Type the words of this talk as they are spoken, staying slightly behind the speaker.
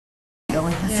All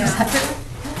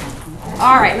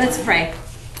right, let's pray.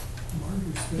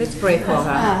 Let's pray for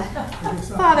her.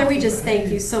 Father, we just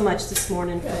thank you so much this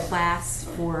morning for class,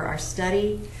 for our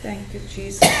study. Thank you,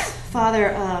 Jesus.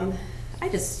 Father, I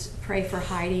just pray for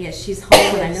Heidi as she's home,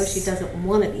 and I know she doesn't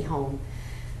want to be home.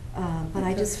 But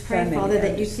I just pray, Father,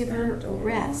 that you give her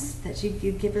rest, that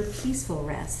you give her peaceful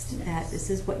rest, that this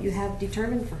is what you have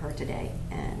determined for her today.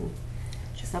 And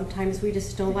sometimes we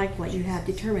just don't like what you have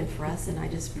determined for us, and I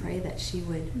just pray that she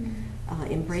would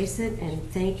embrace it, and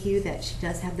thank you that she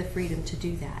does have the freedom to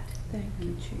do that. Thank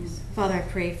you, Jesus. Father, I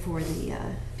pray for the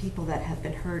people that have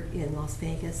been hurt in Las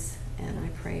Vegas, and I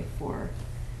pray for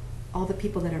all the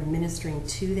people that are ministering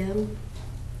to them,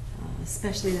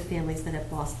 especially the families that have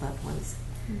lost loved ones.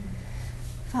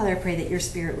 Father, I pray that your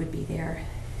spirit would be there,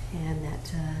 and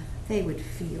that they would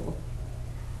feel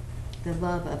the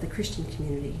love of the Christian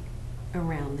community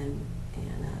around them.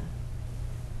 And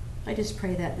I just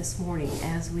pray that this morning,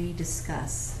 as we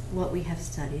discuss what we have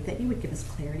studied, that you would give us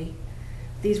clarity.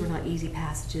 These were not easy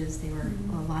passages. They were,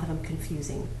 a lot of them,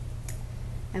 confusing.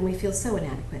 And we feel so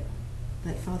inadequate.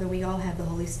 But Father, we all have the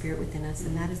Holy Spirit within us,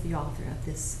 and that is the author of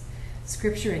this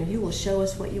Scripture, and you will show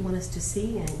us what you want us to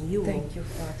see, and you will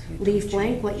leave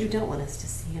blank what you don't want us to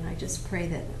see. And I just pray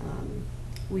that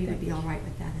we would be all right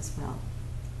with that as well.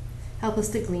 Help us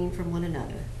to glean from one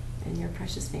another. In your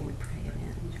precious name we pray,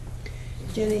 amen.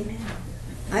 Jenny,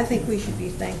 I think we should be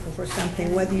thankful for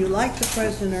something. Whether you like the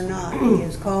president or not, he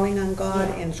is calling on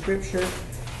God in Scripture,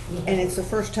 and it's the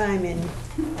first time in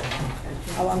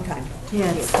a long time.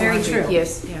 Yes, very true.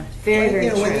 Yes, yeah. Very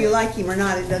true. Whether you like him or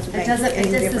not, it doesn't make any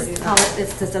difference.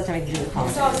 It doesn't make any difference.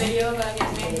 I saw a video of a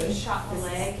young man who was shot in the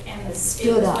leg, and it was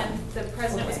when the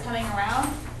president was coming around.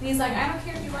 And he's like, I don't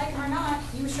care if you like him or not,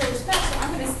 you show respect, so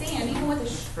I'm going to stand, even with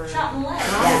a shot in the leg.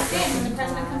 I'm going to stand when the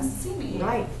president comes to see me.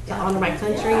 Right, to honor my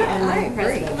country and my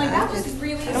president. I'm like, that was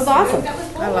really That was awesome. That was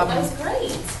bold. That was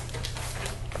great.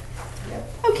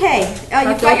 Okay,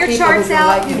 you've got your charts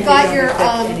out, you've got your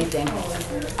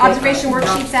observation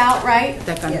worksheets out, right?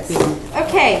 Yes.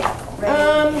 Okay,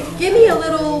 give me a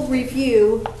little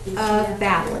review of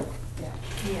Babylon.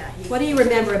 What do you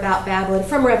remember about Babylon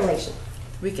from Revelation?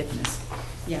 Wickedness.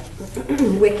 Yeah.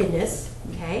 Wickedness,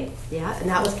 okay, yeah, and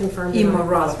that was confirmed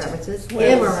Immorality. in our references.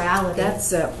 Immorality.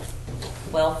 That's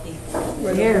wealthy.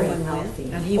 Very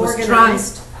wealthy. and he was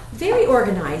Organized. Very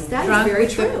organized. That is very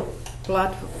true.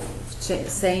 Blood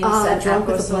saints and Drunk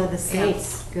with the apostles. blood of the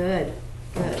saints. Good,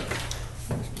 good.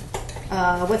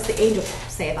 What's the angel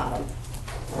say about him?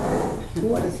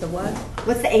 What is the what?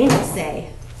 What's the angel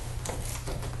say?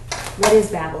 What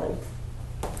is Babylon?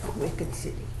 Wicked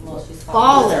city. Well, she's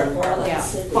Fallen. Yeah.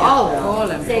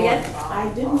 Fallen. Say again?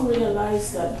 I didn't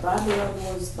realize that Babylon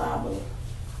was Babel.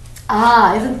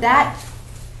 Isn't that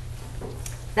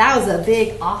was a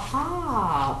big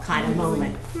aha kind of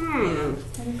moment.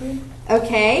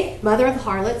 Okay, mother of the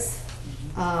harlots,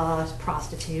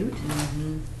 prostitute.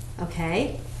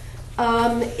 Okay.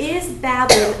 Is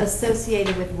Babylon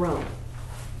associated with Rome?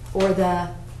 Or the,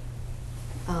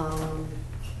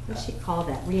 what's she call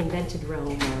that? Reinvented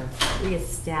Rome or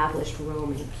reestablished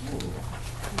Roman kingdom?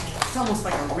 It's almost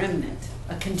like a remnant,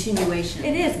 a continuation.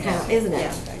 It is kind of, isn't it?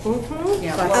 Yeah. Mm-hmm.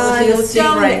 Yeah. The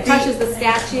stone that crushes the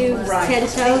statue, Right. 10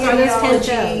 toes, are those 10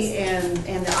 Ideology toes?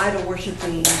 and the idol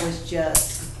worshiping was just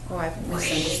Oh, I've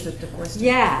misunderstood the question.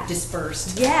 Yeah.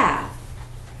 dispersed. Yeah.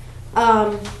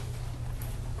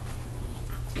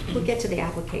 We'll get to the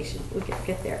application. We'll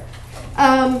get there.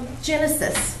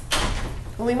 Genesis.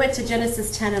 When we went to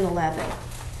Genesis 10 and 11.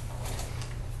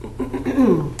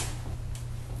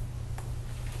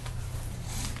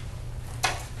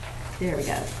 There we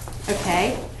go.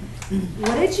 Okay.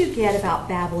 What did you get about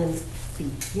Babylon's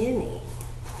beginning,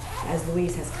 as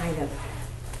Louise has kind of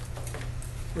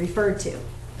referred to?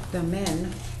 The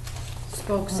men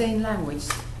spoke same language.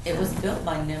 It was built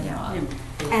by Nimrod, who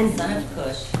was And- the son of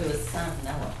Cush, who was son of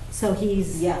Noah, So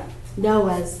he's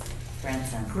Noah's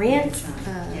grandson.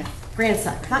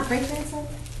 grandson, not great grandson.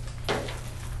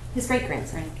 His great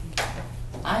grandson.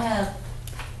 I have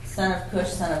son of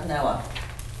Cush, son of Noah,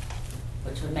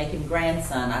 which would make him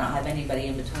grandson. I don't have anybody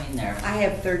in between there. I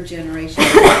have third generation.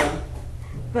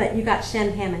 But you got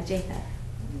Shem, Ham, and Japheth.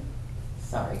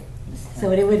 Sorry.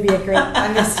 So it would be a great.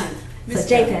 I missed it. So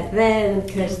Japheth, then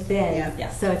Cush, then. Yeah.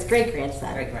 So it's great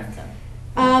grandson. Great grandson.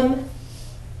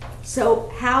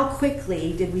 So how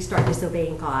quickly did we start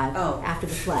disobeying God Oh. after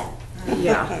the flood?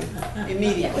 Yeah.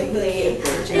 Immediately.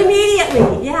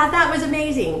 Immediately. Yeah, that was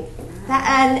amazing. That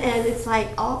and it's like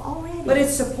already. But it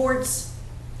supports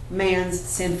man's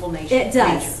sinful nature. It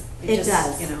does. Nature. It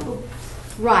does. You know.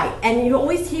 Right, and you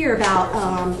always hear about,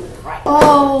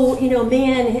 oh,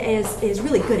 man is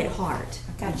really good at heart.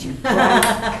 Got you.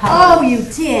 Oh, you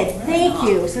did. Thank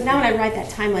you. So now when I write that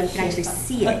timeline, you can actually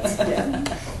see it.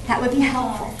 That would be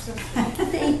helpful.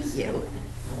 Thank you.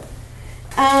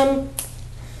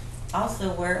 Also,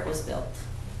 where it was built.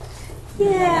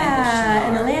 Yeah,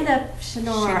 in the land of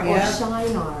Shinar or Yeah.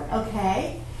 Shinar.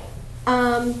 Okay.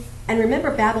 And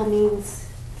remember, babble means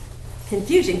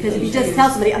confusion, because if you just tell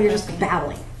somebody, oh, you're just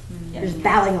babbling. You're just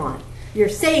babbling on. You're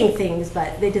saying things,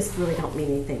 but they just really don't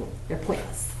mean anything. They're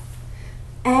pointless.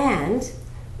 And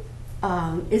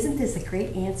isn't this a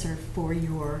great answer for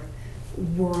your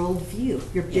worldview,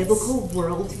 your biblical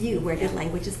worldview? Where did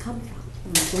languages come from?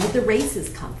 Where did the races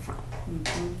come from?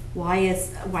 Why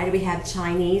do we have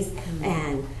Chinese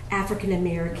and African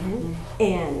American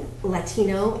and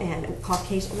Latino and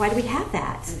Caucasian? Why do we have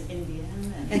that? Indian.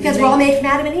 Because we're all made from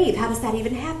Adam and Eve. How does that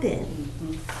even happen?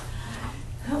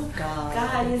 Oh, God.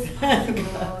 God is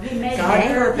possible. He made God it.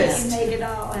 purposed. He made it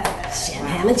all happen. Shem,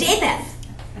 Ham, and Japheth.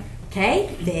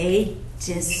 Okay? They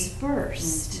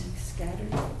dispersed.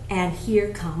 Scattered. And here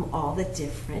come all the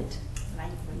different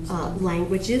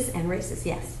languages and races.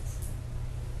 Yes.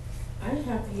 I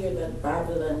have here that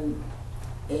Babylon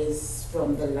is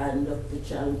from the land of the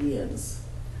Chaldeans.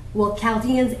 Well,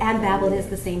 Chaldeans and Babylon is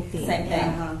the same thing. Same thing.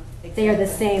 Uh-huh. They are the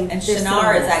same. And they're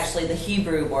Shinar is synonymous. actually the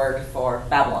Hebrew word for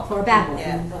Babylon. For Babylon.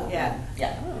 Yeah.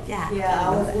 Yeah. Yeah. Yeah,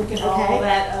 I was looking Okay. all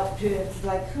that up too. It's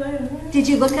like, Did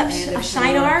you look up Land of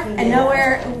Shinar Shinar. and know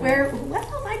where?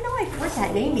 Well, I know I've heard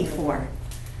that name before.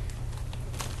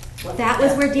 That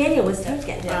was where Daniel was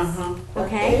taken. Uh-huh.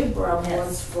 Okay. Abram Yes.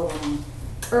 was from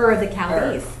The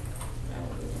Chaldees.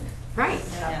 Right.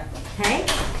 Yeah. Okay.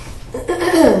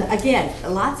 Again,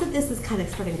 lots of this is kind of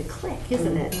starting to click,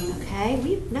 isn't it? Okay.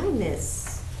 We've known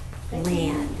this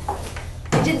land.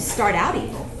 It didn't start out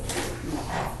evil.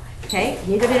 Okay.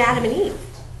 Neither did Adam and Eve.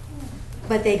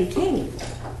 But they became evil.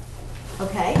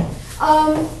 Okay.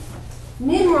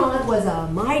 Nimrod was a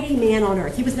mighty man on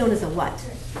earth. He was known as a what?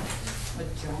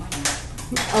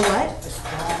 A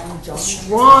what?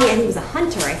 Strong, and he was a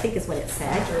hunter, I think is what it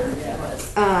said.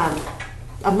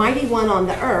 A mighty one on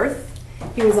the earth.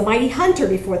 He was a mighty hunter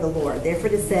before the Lord. Therefore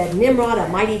it said, Nimrod, a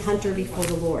mighty hunter before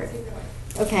the Lord.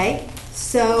 Okay,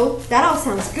 so that all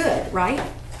sounds good, right?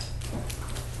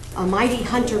 A mighty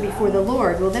hunter before the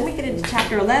Lord. Well, then we get into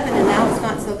chapter 11, and now it's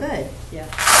not so good. Yeah.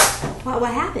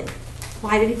 What happened?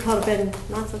 Why did he call it been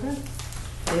not so good?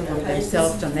 They want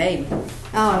themselves a name. Oh,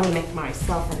 I'm going to make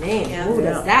myself a name. Yeah. Who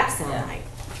does that sound Yeah. like?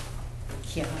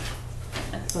 Yeah.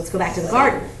 Let's go back to the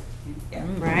garden, Yeah.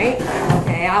 right?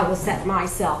 Okay, I will set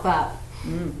myself up.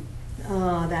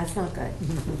 Oh, that's not good.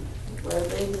 where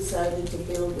they decided to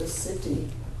build a city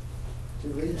to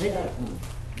reach heaven.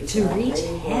 To reach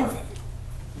heaven.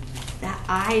 That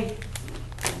I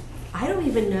don't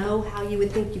even know how you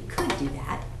would think you could do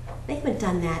that. They haven't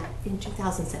done that in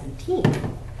 2017.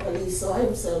 Well, he saw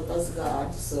himself as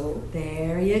God, so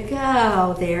There you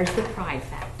go. There's the pride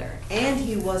factor. And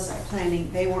he wasn't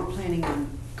planning, they weren't planning on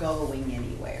going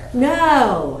anywhere,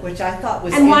 No. which I thought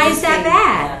was And why is that interesting.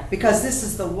 bad? Because this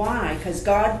is the why, because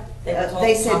God, They were told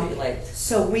they to said, populate.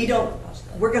 so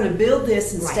we're gonna build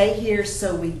this and Right. stay here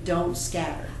so we don't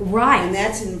scatter. Right. And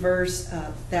that's in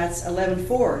that's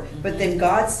 11:4. But then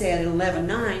God said in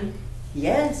 11:9,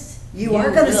 yes, you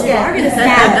are gonna will. You are scatter. going to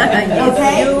scatter. Yes,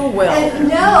 Okay? you will. And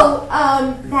know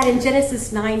that in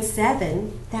Genesis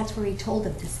 9:7, that's where he told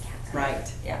them to scatter.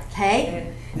 Right. Yeah. Okay?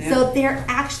 Yeah. So they're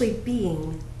actually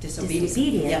being Disobedient.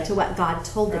 disobedient Yep. to what God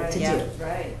told them to Yeah. do.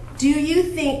 right. Do you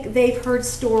think they've heard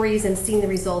stories and seen the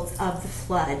results of the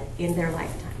flood in their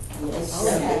lifetime? yes,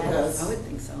 I because would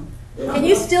think so. Can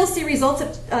you still see results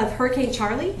of Hurricane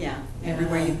Charlie? Yeah.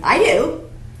 Everywhere you. I do.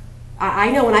 I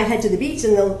know when I head to the beach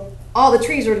and all the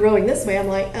trees are growing this way, I'm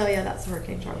like, oh yeah, that's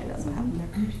Hurricane Charlie. That's what happened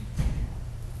there.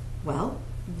 Well,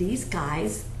 these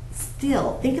guys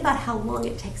still, think about how long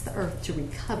it takes the earth to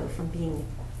recover from being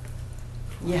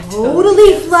Yeah.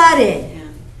 totally flooded. Yeah.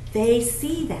 They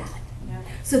see that.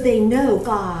 So they know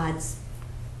God's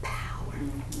power.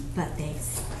 But they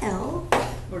still,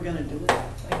 We're gonna do it.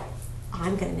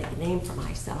 I'm going to make a name for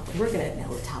myself, and we're going to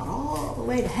build a tower all the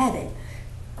way to heaven.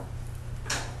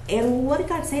 And what did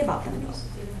God say about them?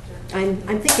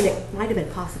 I'm thinking it might have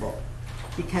been possible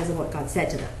because of what God said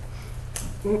to them.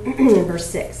 In verse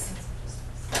 6.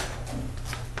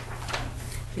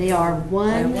 They are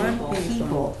one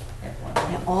people.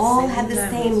 They all have the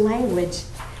same language,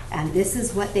 and this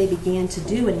is what they began to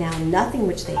do, and now nothing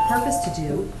which they purpose to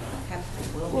do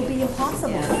will be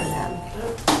impossible for them.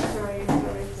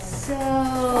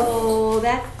 So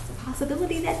that's a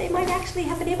possibility that they might actually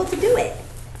have been able to do it.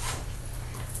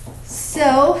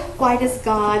 So, why did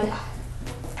God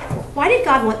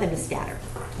want them to scatter?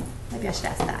 Maybe I should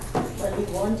ask that. But he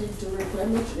wanted to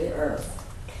replenish the earth.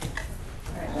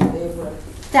 And they were,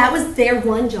 That was their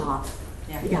one job.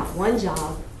 Yeah. You got one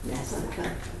job.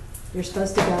 You're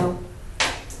supposed to go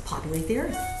populate the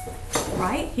earth,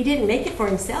 right? He didn't make it for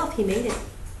himself. He made it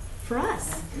for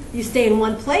us. You stay in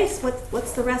one place,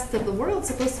 what's the rest of the world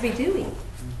supposed to be doing?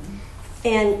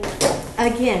 And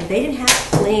again, they didn't have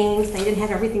planes. They didn't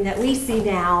have everything that we see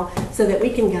now so that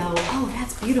we can go, oh,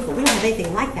 that's beautiful. We don't have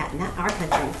anything like that in our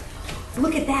country.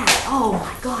 Look at that. Oh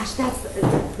my gosh,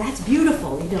 that's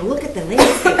beautiful. You know, look at the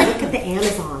landscape. Look at the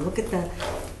Amazon.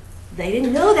 They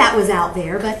didn't know that was out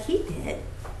there, but he did.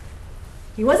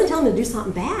 He wasn't telling them to do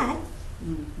something bad.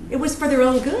 It was for their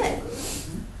own good.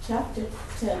 chapter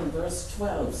 10, verse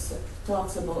 12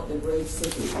 talks about the great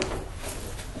city.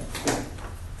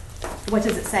 What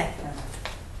does it say?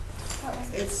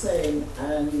 It's saying,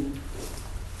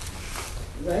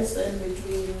 western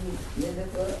between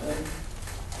Nineveh and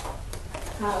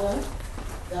Hala,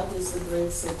 that is the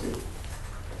great city.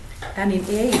 And in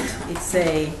 8, it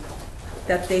say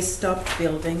that they stopped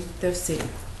building their city.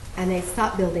 And they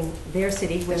stopped building their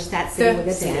city, which that city would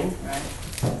have been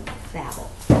Babel.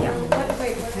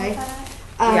 Okay?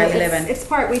 Yeah, 11. It's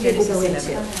part we didn't go Genesis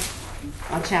into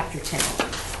 11. on chapter 10.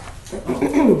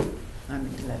 I'm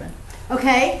in 11.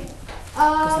 Okay?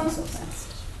 Because I'm so fast.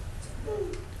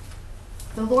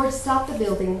 The Lord stopped the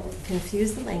building,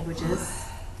 confused the languages,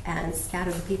 and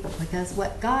scattered the people, because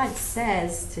what God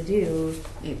says to do,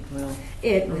 It will.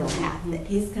 it will happen.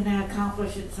 He's gonna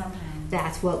accomplish it sometime.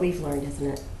 That's what we've learned, isn't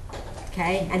it?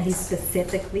 Okay? And he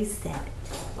specifically said it.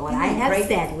 What I Isn't that have great?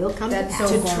 said will come to That's pass.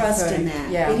 so To trust in comforting.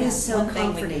 that. Yeah. It is so One thing we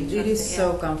can comforting. trust It is in.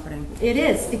 so comforting. It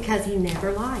is, because he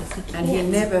never lies. He can't. And he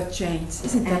never changed.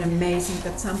 Isn't that amazing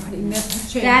that somebody never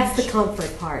changed? That's the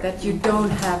comfort part. That you don't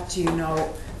have to,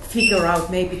 figure out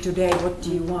maybe today what do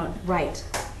you want. Right,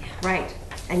 right.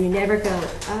 And you never go,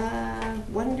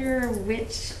 wonder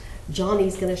which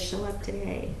Johnny's going to show up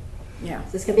today. Yeah.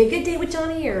 Is this going to be a good day with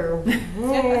Johnny or?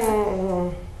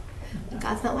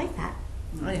 God's not like that.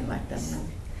 I didn't like that one.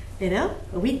 You know?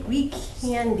 We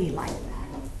can be like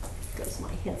that. Goes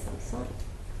my handsome son.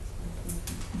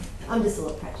 I'm just a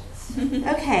little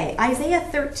prejudiced. Okay, Isaiah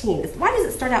 13. Why does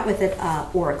it start out with an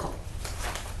oracle?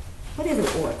 What is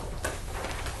an oracle?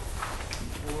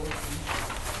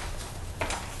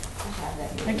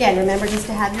 Again, remember just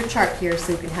to have your chart here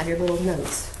so you can have your little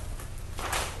notes.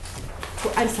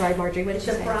 Well, I'm sorry, Marjorie, what did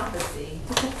you say? prophecy.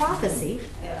 It's a prophecy.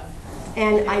 Yeah.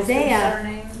 And Isaiah,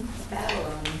 Concerning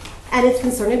Babylon. and it's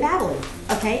concerning Babylon.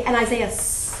 Okay, and Isaiah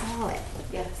saw it.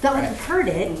 Yeah. It's not like he heard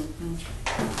it,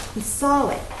 he saw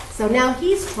it. So now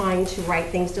he's trying to write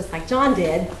things just like John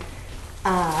did,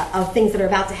 of things that are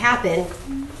about to happen,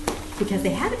 because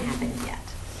they haven't happened yet.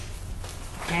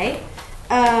 Okay?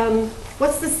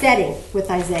 What's the setting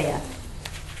with Isaiah?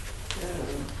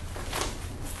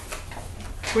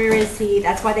 Where is he?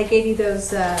 That's why they gave you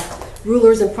those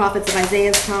rulers and prophets of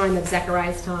Isaiah's time, of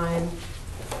Zechariah's time,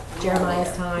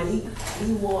 Jeremiah's time.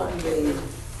 He warned the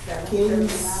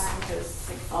kings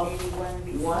of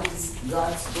what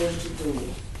God's going to do.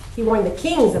 He warned the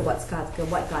kings of what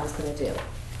God is going to do.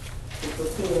 To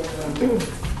prepare them.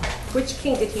 Which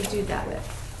king did he do that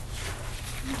with?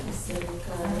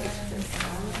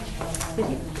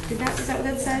 Is that what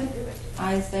that said?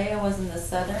 Isaiah was in the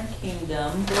southern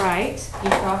kingdom. Right. He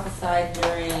prophesied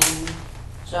during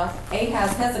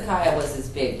Ahaz. Hezekiah was his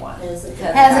big one.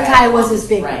 Hezekiah was his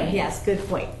big reign. one. Yes, good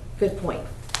point. Good point.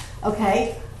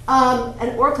 Okay.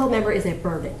 An oracle member is a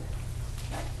burden.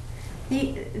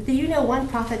 Do you know one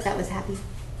prophet that was happy?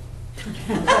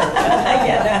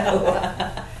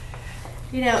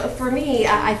 For me,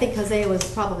 I think Hosea was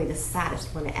probably the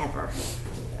saddest one ever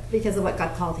because of what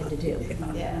God called him to do.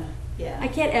 Yeah. Yeah. I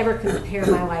can't ever compare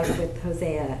my life with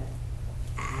Hosea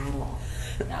at all.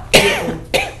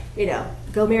 No.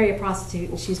 Go marry a prostitute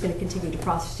and she's going to continue to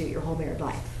prostitute your whole married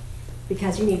life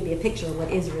because you need to be a picture of what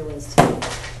Israel is too.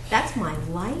 That's my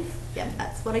life. Yep,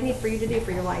 that's what I need for you to do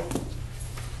for your life.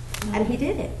 And he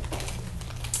did it.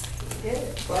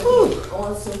 But he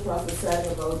also prophesied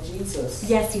about Jesus.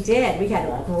 Yes, he did. We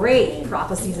had great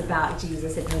prophecies about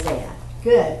Jesus in Hosea.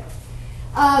 Good.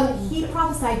 He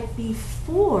prophesied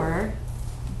before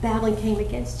Babylon came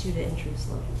against Judah and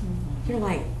Jerusalem. You're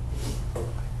like,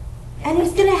 and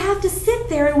he's going to have to sit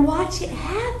there and watch it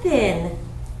happen.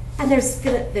 And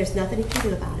there's nothing he can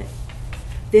do about it.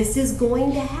 This is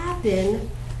going to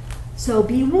happen, so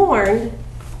be warned.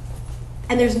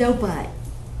 And there's no but.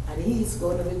 And he's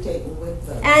going to be taken with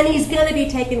them. And he's going to be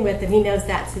taken with him. He knows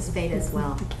that's his fate as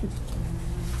well.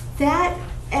 That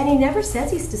And he never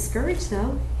says he's discouraged,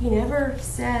 though. He never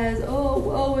says, "Oh,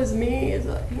 woe is me."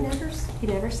 He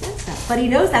never says that. But he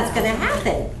knows that's going to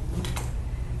happen.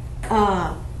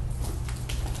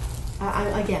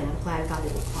 Again, I'm glad God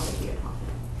didn't call me a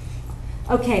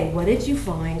prophet. Okay, what did you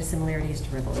find similarities to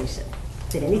Revelation?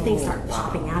 Did anything start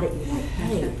popping out at you like,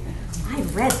 hey, I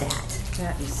read that?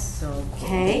 That is so cool.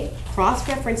 Okay,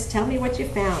 cross-reference, tell me what you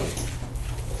found.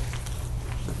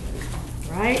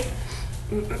 Right?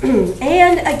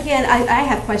 And again, I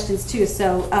have questions too.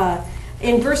 So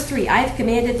in verse 3, I have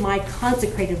commanded my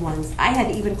consecrated ones. I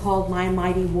have even called my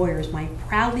mighty warriors, my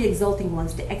proudly exulting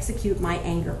ones, to execute my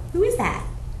anger. Who is that?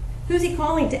 Who's he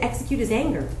calling to execute his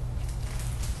anger?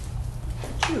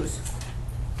 Jews.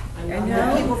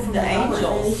 Another people from the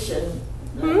angels. nation.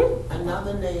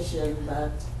 Another nation,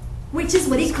 but Which is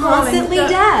what he He's calling constantly the-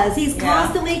 does. He's Yeah.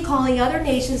 constantly calling other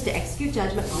nations to execute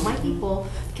judgment on my people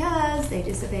because they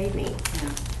disobeyed me.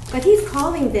 But he's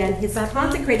calling them his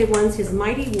consecrated ones, his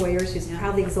mighty warriors, his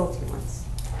proudly exulting ones.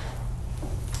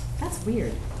 That's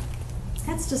weird.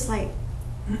 That's just like,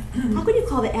 how could you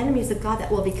call the enemies of God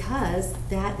that? Well, because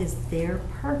that is their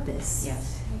purpose.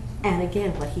 Yes. And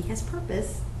again, what he has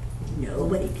purpose,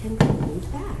 nobody can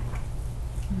move back.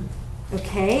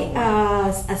 Okay,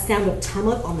 a sound of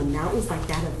tumult on the mountains like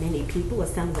that of many people, a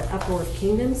sound of the uproar of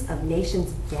kingdoms, of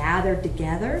nations gathered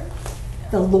together.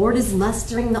 The Lord is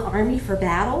mustering the army for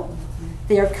battle.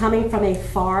 They are coming from a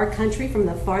far country, from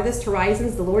the farthest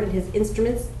horizons, the Lord and his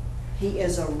instruments. He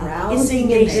is of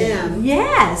arousing indignation. them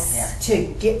Yes.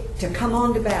 to come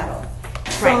on to battle.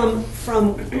 Right.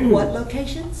 From what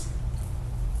locations?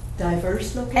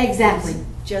 Diverse locations. Exactly.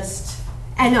 Just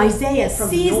And Isaiah from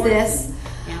sees north this. and-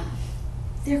 yeah.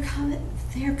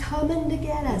 They're coming to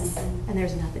get us. And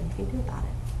there's nothing you can do about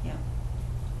it. Yeah.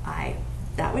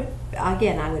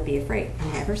 I would be afraid. He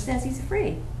never says he's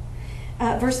afraid.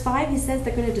 Verse 5, he says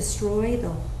they're going to destroy the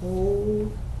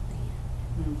whole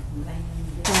land.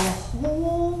 The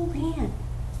whole land.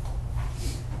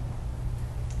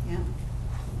 Yeah.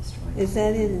 Is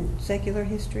that in secular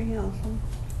history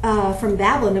also? From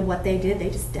Babylon and what they did, they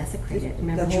just desecrated.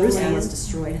 Remember, The whole Jerusalem land? was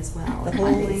destroyed as well. The in whole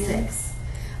 586.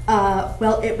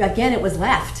 It was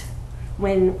left.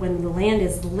 When the land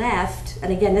is left,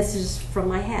 and again, this is from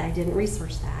my head, I didn't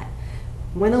research that.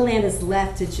 When the land is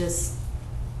left to just,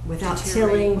 without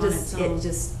tilling, Deteriorate on its own. it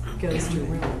just goes to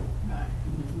ruin.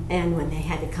 And when they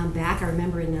had to come back, I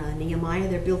remember in Nehemiah,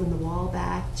 they're building the wall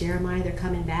back. Jeremiah, they're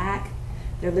coming back.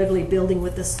 They're literally building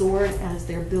with the sword as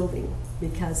they're building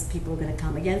because people are going to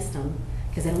come against them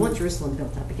because they don't want Jerusalem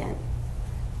built up again.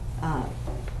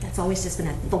 That's always just been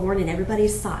a thorn in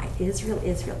everybody's side. Israel,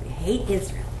 Israel. We hate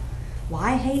Israel.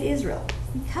 Why hate Israel?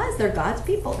 Because they're God's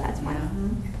people. That's why.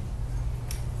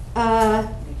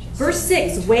 Verse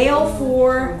 6, wail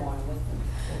for...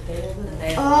 The day of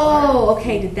the Oh, Lord.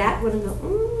 okay. Did that one?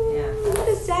 Yeah. What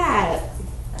is that?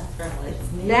 That's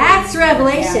Revelation. That's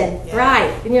Revelation, Yeah.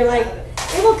 right? And you're like,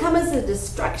 it will come as a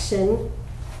destruction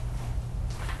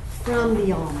from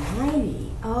the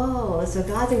Almighty. Oh, so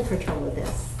God's in control of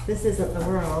this. This isn't the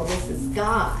world. This is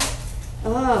God.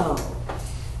 Oh,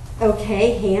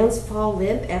 okay. Hands fall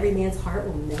limp. Every man's heart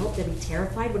will melt. They'll be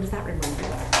terrified. What does that remind you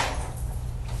of?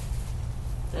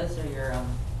 Those are your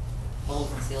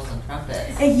bowls and seals and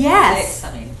trumpets. Yes.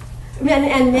 6, I mean.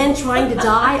 And men trying to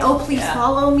die. Oh, please Yeah.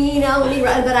 follow me. No, let me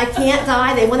run, but I can't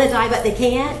die. They want to die, but they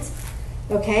can't.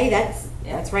 Okay,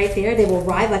 that's right there. They will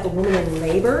ride like a woman in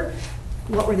labor.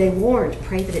 What were they warned?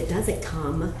 Pray that it doesn't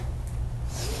come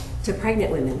to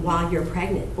pregnant women while you're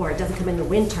pregnant, or it doesn't come in the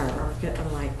winter. Or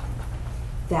I'm like,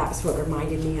 that's what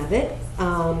reminded me of it.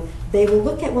 They will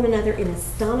look at one another in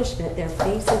astonishment, their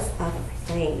faces of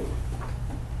flame.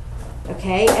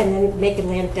 Okay, and then make a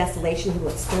land of desolation who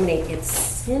will exterminate its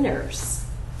sinners.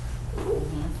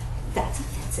 That's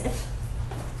offensive.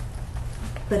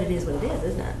 But it is what it is,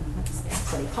 isn't it?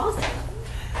 That's what he calls it.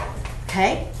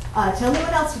 Okay, tell me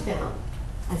what else you found.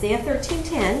 Isaiah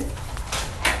 13:10.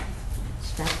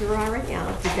 That's where we are right now.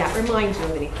 Did that remind you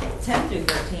of anything? 10 through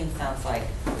 13 sounds like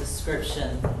a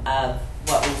description of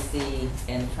what we see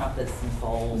in trumpets and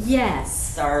bowls. Yes.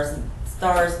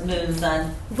 Stars, moon,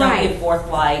 sun, Right. don't give forth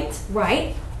light.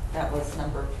 Right. That was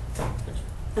number.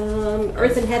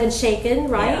 Earth and heaven shaken,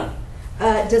 right?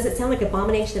 Does it sound like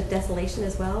abomination of desolation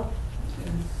as well?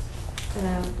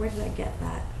 Where did I get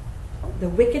that? The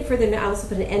wicked for the I also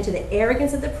put an end to the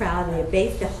arrogance of the proud and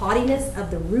abase the haughtiness of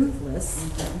the ruthless.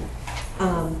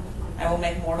 I will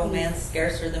make mortal man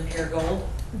scarcer than pure gold.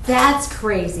 That's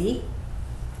crazy.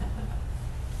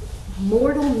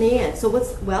 Mortal man. So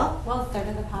what's, well, Well, a third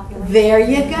of the population. there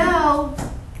you go.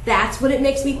 That's what it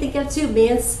makes me think of too.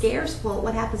 Man's scarce. Well,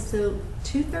 what happens to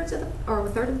 2/3 of the, or a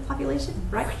third of the population,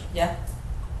 right? Yeah,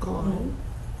 Gone.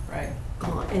 right.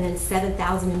 Gone. And then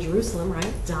 7,000 in Jerusalem,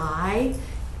 right? Die.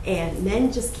 And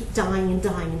men just keep dying and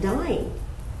dying and dying.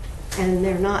 And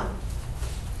they're not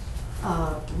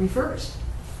refurbished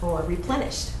or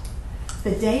replenished.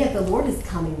 The day of the Lord is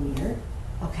coming near,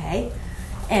 okay?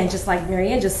 And just like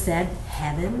Marianne just said,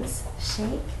 heavens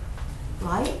shake,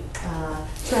 right?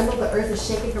 Tremble, the earth is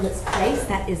shaking from its place.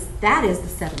 That is the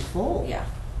sevenfold. Yeah.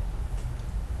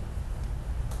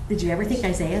 Did you ever think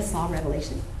Isaiah saw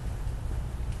Revelation?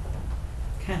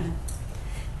 Kind of.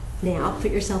 Now,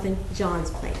 put yourself in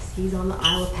John's place. He's on the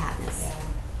Isle of Patmos.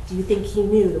 Do you think he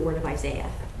knew the word of Isaiah?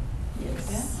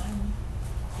 Yes.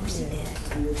 Of course he did.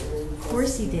 Of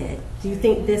course he did. Do you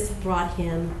think this brought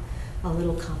him a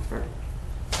little comfort?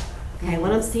 Okay,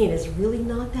 what I'm seeing is really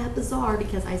not that bizarre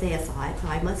because Isaiah saw it, so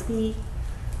I must be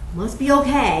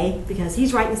okay because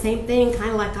he's writing the same thing,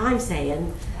 kind of like I'm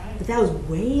saying. But that was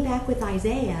way back with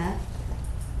Isaiah,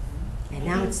 and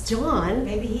now it's John.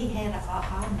 Maybe he had a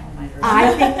aha moment. Or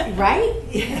I think,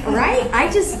 right? Right?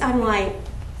 I'm like,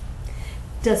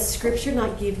 does Scripture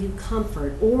not give you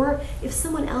comfort? Or if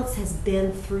someone else has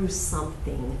been through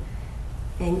something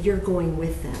and you're going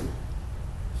with them,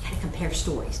 you gotta compare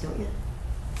stories, don't you?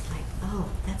 It's like, oh,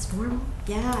 that's normal?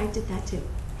 Yeah, I did that too.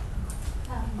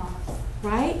 Mom.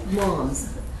 Right?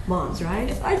 Moms,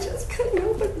 right? I just couldn't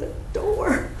open the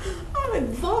door. I would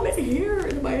vomit here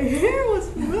and my hair was,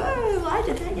 I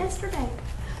did that yesterday.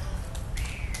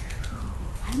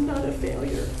 I'm not a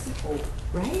failure,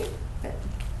 right? But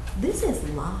this is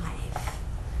life.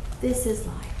 This is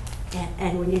life.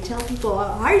 And when you tell people,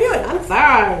 how are you doing? I'm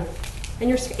fine. And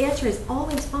your answer is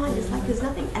always fine. It's like, does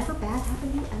nothing ever bad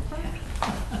happen to you ever?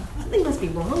 Something must be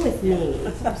wrong with me.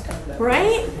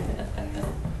 Right?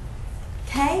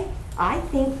 Okay? I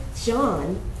think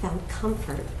John found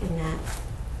comfort in that.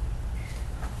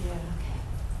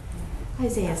 Okay.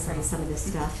 Isaiah saw some of this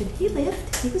stuff, and he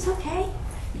lived. He was okay.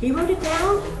 He wrote it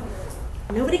down.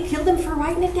 Nobody killed him for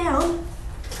writing it down.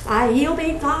 He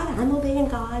obeyed God. I'm obeying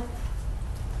God.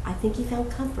 I think he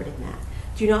found comfort in that.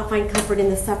 Do you not find comfort in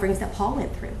the sufferings that Paul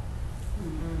went through?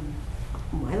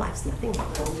 Mm-hmm. My life's nothing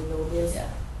like that.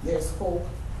 There's hope.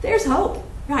 There's hope.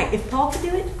 Right. If Paul could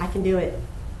do it, I can do it.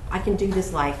 I can do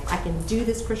this life. I can do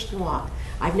this Christian walk.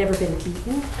 I've never been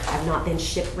beaten. I've not been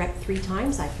shipwrecked 3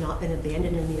 times. I've not been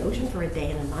abandoned in the ocean for a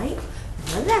day and a night.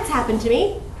 None of that's happened to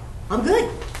me. I'm good.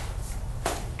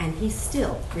 And he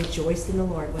still rejoiced in the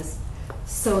Lord, was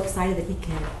so excited that he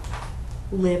can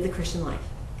live the Christian life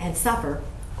and suffer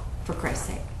for Christ's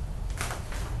sake.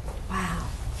 Wow.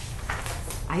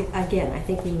 I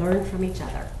think we learn from each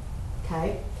other.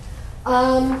 Okay?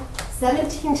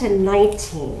 17 to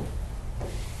 19.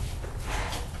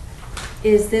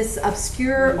 Is this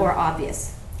obscure or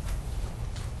obvious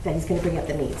that he's going to bring up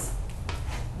the needs?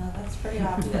 No, that's pretty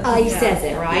obvious. He says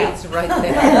it, right? Yeah, it's right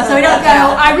there. So we don't go,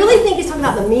 I really think he's talking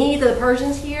about the Medes, the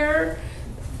Persians here.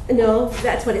 No,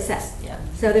 that's what it says. Yeah.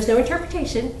 So there's no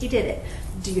interpretation. He did it.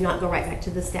 Do you not go right back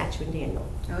to the statue in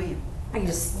Daniel? Oh, yeah. I can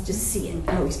just see it.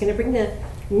 Oh, he's going to bring the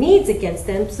Medes against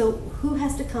them, so who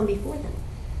has to come before them?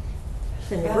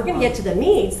 Then if we're going to get to the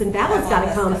Medes, then Babylon's got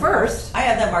to come first. I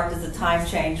have that marked as a time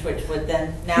change, which would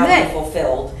then now Good. be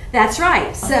fulfilled. That's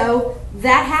right. So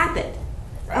that happened.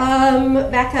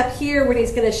 Back up here when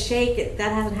he's going to shake it,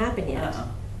 that hasn't happened yet.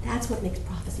 That's what makes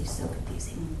prophecy so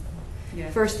confusing. Yeah.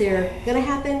 First they're going to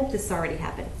happen, this already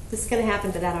happened. This is going to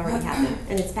happen, but that already happened.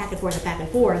 And it's back and forth and back and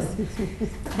forth.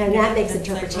 And that makes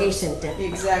interpretation different.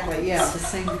 Exactly, yeah, the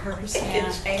same verse. It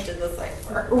can change in the same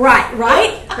verse.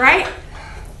 Right.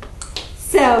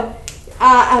 So,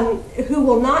 who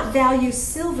will not value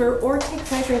silver or take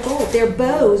pleasure in gold. Their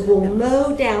bows will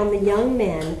mow down the young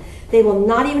men. They will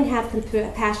not even have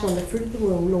compassion on the fruit of the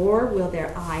womb, nor will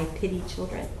their eye pity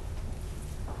children.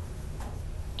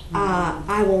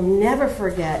 I will never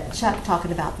forget Chuck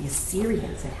talking about the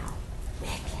Assyrians and how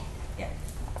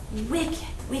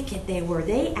wicked they were.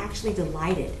 They actually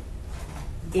delighted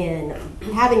in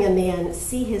having a man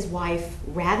see his wife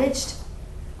ravaged,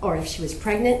 or if she was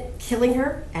pregnant, killing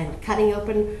her and cutting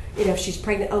open, if she's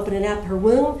pregnant, opening up her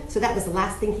womb. So that was the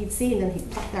last thing he'd see, and then he'd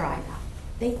pluck their eyes out.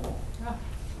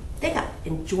 They got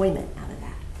enjoyment out of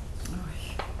that.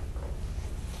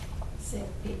 Sick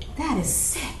people. That is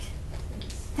sick.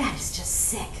 That is just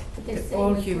sick. But they're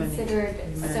All saying humanity- considered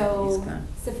humanity's so gone.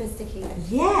 sophisticated.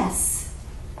 Yes.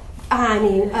 I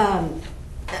mean, now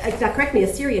correct me,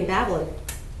 Assyria and Babylon,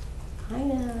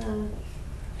 kind of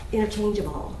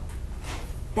interchangeable.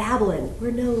 Babylon,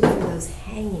 we're known for those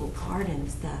hanging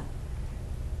gardens, the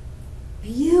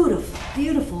beautiful,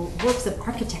 beautiful works of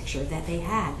architecture that they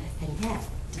had, and yet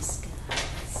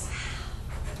disguise.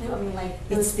 I mean, like,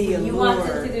 It's the you walked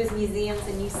allure. into those museums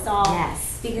and you saw,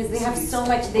 Yes. because they have so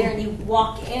much there, and you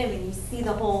walk in and you see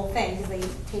the whole thing, because they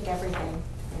take everything.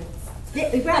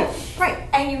 It's- Right.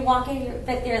 And you walk in,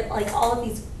 but there are like all of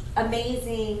these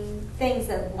amazing things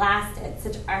that lasted,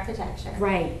 such architecture.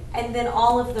 Right. And then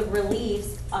all of the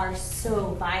reliefs are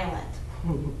so violent.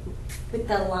 With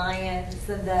the lions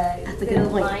and That's a the good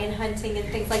point. lion hunting and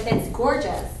things like that. It's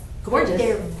gorgeous. Gorgeous.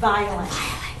 They're violent.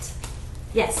 Violent.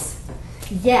 Yes.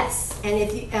 Yes.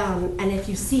 And if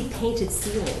you see painted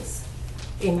ceilings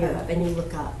in Europe and you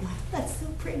look up, you're like, that's so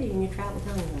pretty, and you travel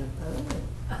down and you're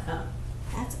like, oh,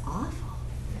 that's awful.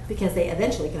 Because they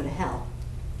eventually go to hell.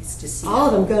 It's to see. All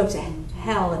of them go to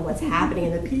hell and what's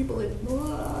happening, and the people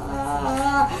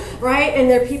are, right? And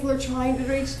their people are trying to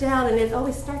reach down, and it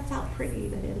always starts out pretty,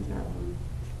 but ends up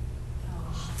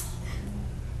awful.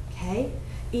 Okay?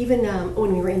 Even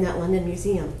when we were in that London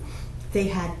museum, they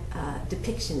had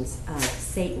depictions of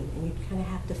Satan, and you kind of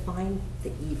have to find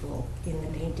the evil in the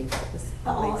painting. It was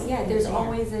always There's there.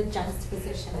 always a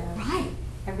juxtaposition of Right.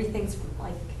 everything's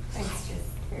like, it's just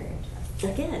very interesting.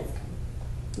 Again,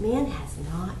 man has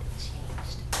not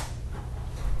changed.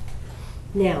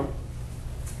 Now,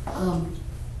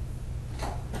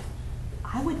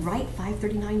 I would write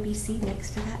 539 BC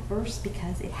next to that verse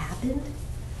because it happened.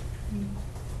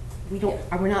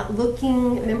 We're not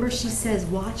looking, remember she says,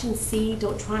 watch and see,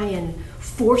 don't try and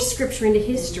force scripture into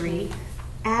history.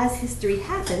 As history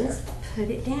happens, put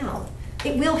it down.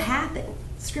 It will happen.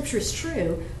 Scripture is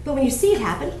true, but when you see it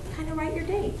happen, kind of write your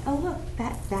date. Oh, look,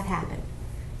 that happened.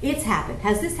 It's happened.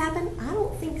 Has this happened? I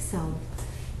don't think so.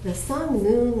 The sun, the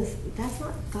moon, that's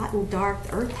not gotten dark.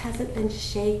 The earth hasn't been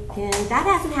shaken. That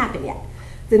hasn't happened yet.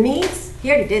 The Medes, he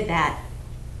already did that.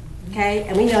 Okay?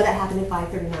 And we know that happened in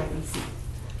 539 BC.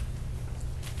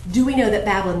 Do we know that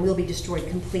Babylon will be destroyed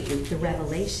completely? The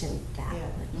Revelation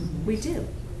Babylon. Mm-hmm. We do.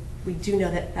 We do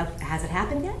know that. Has it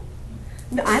happened yet?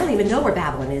 No, I don't even know where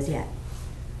Babylon is yet.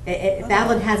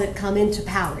 Babylon hasn't come into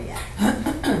power yet.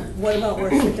 What about where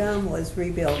Saddam was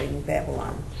rebuilding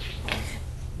Babylon?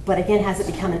 But again, has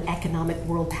it become an economic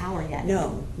world power yet?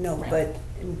 No, but,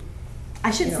 I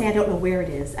shouldn't You say know. I don't know where it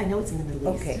is. I know it's in the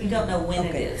Middle East. okay. You don't know when it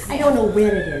Okay. is. I don't know when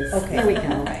it is. Okay. There we go.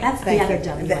 Right. That's the Thank other you.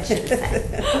 W I should have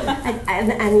said.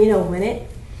 and you know when it,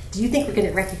 do you think we're going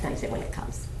to recognize it when it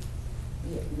comes?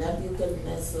 Yeah,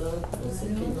 Nebuchadnezzar was the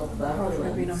king of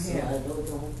Probably not Babylon, so here. I don't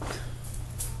know.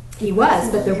 He was,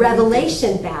 but the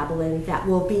Revelation Babylon that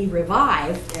will be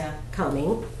revived Yeah.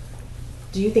 coming,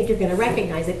 do you think you're going to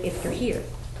recognize it if you're here?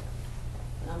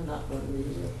 I'm not going to read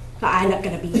it. I'm not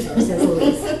going to be here, says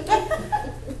Louise.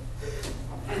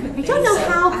 I don't know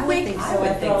how I would quick. think I so would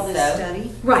after think all this so.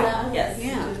 study. Right. Yes.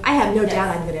 Yeah, I have no Yes.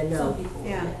 doubt I'm going to Some know. people.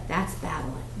 yeah, That's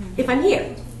Babylon. If I'm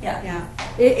here. Yeah. yeah.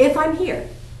 If I'm here.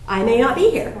 I may not be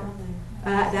here.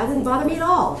 That wouldn't bother me at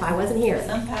all if I wasn't here.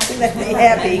 Some pastors Let will me and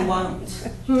happy. many won't.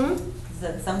 Hmm?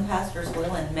 That some pastors will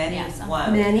and many Yeah, some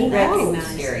won't. Many And that's won't. the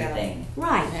scary Yeah. thing.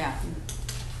 Right. Yeah.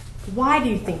 Why do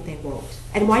you think they won't?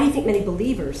 And why do you think many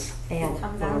believers and It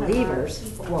comes out of our believers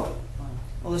people. won't?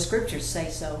 Well, the scriptures say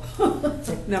so.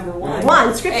 Number one.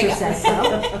 One, Scripture says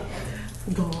so.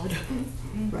 God.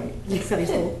 Right. Somebody's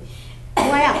told.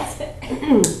 Why else?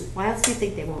 Why else do you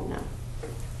think they won't know?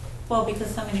 Well,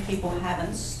 because so many people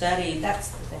haven't studied That's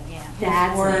the thing, yeah.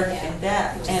 That's word it. in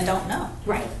depth. And And don't know.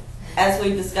 Right. as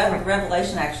we've discovered,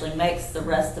 Revelation actually makes the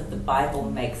rest of the Bible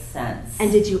make sense.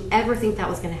 And did you ever think that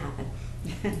was going to happen?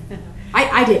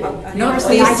 I didn't. Not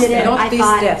Personally, this- I didn't. not I this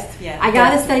thought, depth. Yeah. I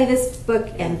got to study this book,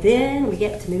 and then we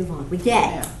get to move on. We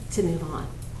get to move on.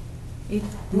 It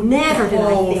Never did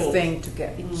I whole think thing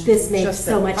together. this makes Just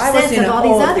so that much I was sense in of a all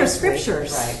these whole other different way.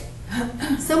 scriptures.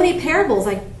 Right. So many parables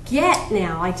I get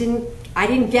now. I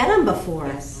didn't get them before.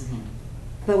 Yes.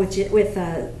 But with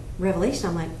Revelation,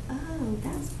 I'm like, oh,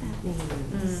 that's what that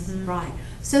means. Mhm. Right.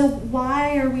 So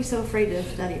why are we so afraid to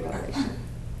study Revelation?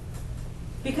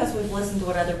 Because we've listened to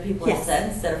what other people have Yes.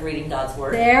 said instead of reading God's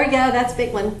Word. There we go. That's a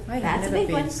big one. I have That's a never big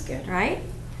been one. scared. Right?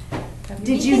 Have Did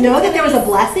We you think know it's that there was gonna a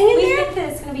be- blessing in we there? think that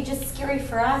it's going to be just scary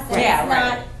for us. And Yeah, it's right.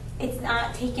 not. It's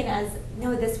not taken as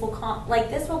no. This will calm. Like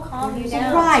this will calm you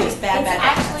down. Right. Just bad, It's bad,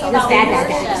 bad. actually It's about bad, bad,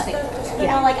 worship. bad. You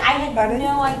Yeah. know, like I had Pardon?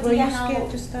 no Were idea you how scared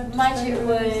to start to much study it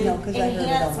Revelation? No, would because I heard it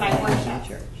enhance on my my way worship. to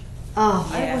church.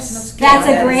 Oh, I was not scared. that's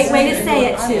a I great was way to scared. say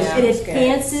it I too. was It not scared.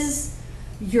 enhances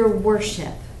your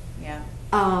worship. Yeah.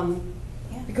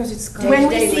 Because it's When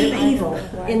we day see living. evil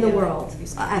in the Yeah. world,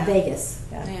 Vegas,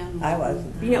 Yeah. Yeah. I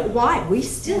wasn't. you know why? We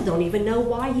still don't even know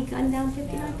why he gunned down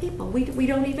 59 people. We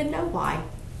don't even know why.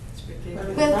 Well,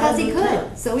 the Well, because he Bible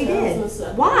could, so he tells did. us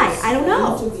that Why? it's I don't going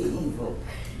know. to be evil.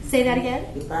 Say that again?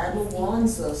 The Bible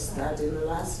warns us that in the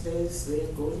last days they're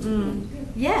going to be.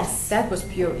 Yes. That was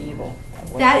pure evil.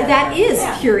 That is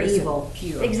Yeah. pure It's evil.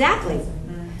 pure. Exactly.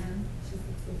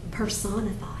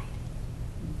 Personified.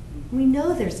 We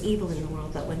know there's evil in the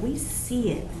world, but when we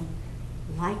see it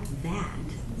like that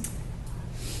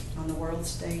On the world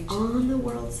stage. on the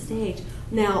world stage.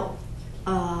 Now,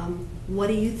 what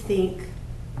do you think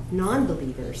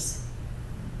non-believers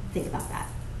think about that?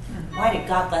 Why did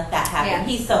God let that happen? Yeah.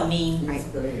 He's so mean. Right.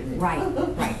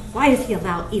 Right. Why does he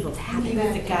allow evil to He happen?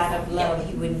 was a God of love,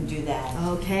 he wouldn't do that.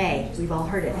 Okay, we've all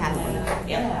heard it, haven't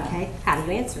we? Yeah. Okay, how do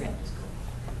you answer it?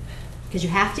 Because you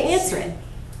have to answer it.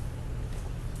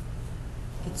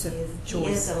 It's a He is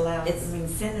choice. allowed, I mean,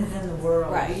 sin is in the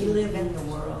world, Right. we live in the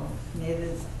world, and it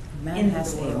is Man in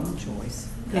has the their world. own choice.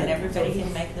 And everybody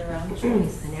can make their own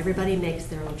choice. And everybody makes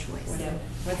their own choice.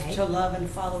 Whether Okay. to love and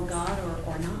follow God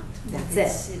or not. That's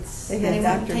it. It's They And had they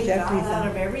want Dr. to take Jeffries God out on.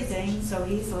 of everything, so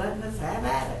he's letting us have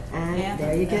at it. And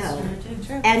there you That's go. true,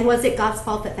 too. And was it God's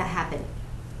fault that that happened?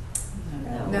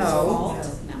 No.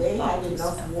 They had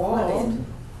enough warning.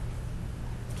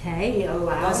 He Okay.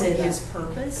 allowed Was it it. his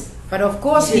purpose? But of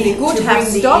course, To- he could to have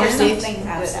bring the stopped end? it. Something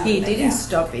out of He it, didn't yeah.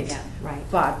 stop it. Yeah. Right.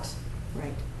 But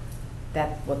Right.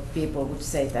 that what people would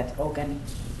say that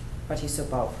but he's so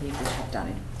powerful, he could have done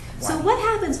it. So Why? what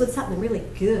happens when something really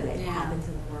good Yeah. happens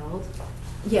in the world?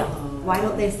 Yeah. Why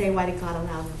don't they say, why did God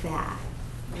allow that?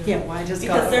 Yeah, why just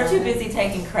Because they're too busy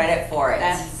taking credit for it.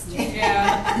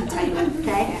 Yeah.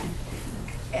 Okay.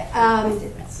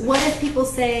 What if people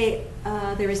say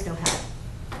there is no hell?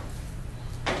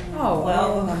 Oh,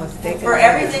 Well, I'm mistaken. for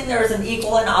everything, there is an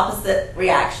equal and opposite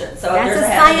reaction. So if That's there's a a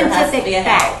heaven, there has to scientific be a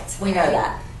hell. fact. We know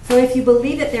that. So if you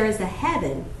believe that there is a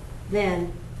heaven,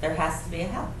 then There has to be a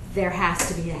hell. there has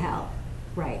to be a hell.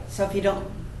 Right. So if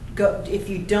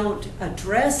you don't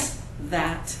address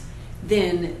that,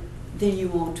 then you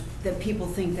won't. That people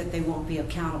think that they won't be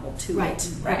accountable to Right. it.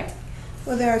 Right.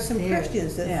 Well, there are some There.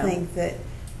 Christians that Yeah. think that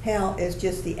hell is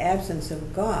just the absence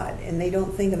of God, and they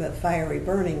don't think of it fiery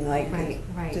burning like Right.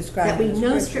 it's Right. described That we in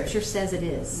know Scripture. Scripture says it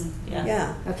is. Yeah.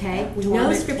 Yeah. Okay. We Torment,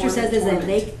 know Scripture says torment, it's a torment.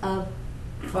 lake of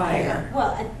fire.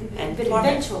 Well, And but torment.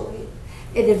 eventually.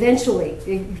 It eventually,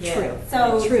 Yeah. true.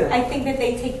 So True. I think that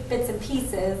they take bits and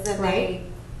pieces and Right.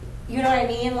 you know what I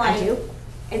mean? Like, I do.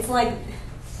 It's like,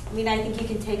 I mean, I think you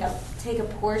can take a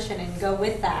portion and go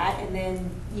with that, and then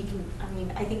you can. I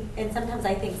mean, I think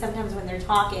sometimes when they're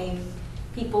talking,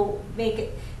 people make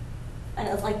it.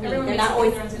 Like me, Everyone they're makes not it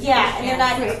always, different, yeah, and they're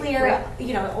not Right, clear, right.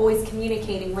 you know, always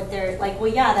communicating what they're like. Well,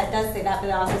 yeah, that does say that, but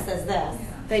it also says this.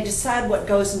 They decide what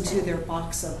goes into their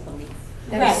box of belief.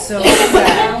 that is so Right.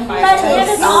 bad. But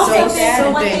it's So also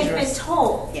so what they've been dangerous.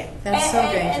 told. Yeah. That's so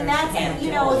dangerous. And that's, Can't you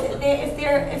do know, it. if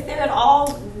they're at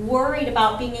all worried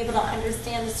about being able to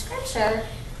understand the scripture,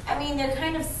 I mean, they're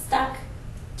kind of stuck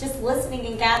just listening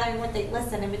and gathering what they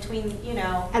listen in between, you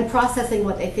know. And processing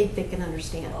what they think they can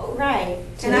understand. Right.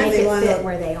 To And make they it wanna fit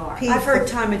where they are. pe- I've heard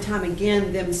time and time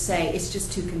again them say it's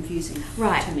just too confusing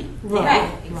Right. to me. Right.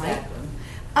 Right.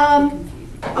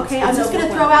 Okay, I'm It's just going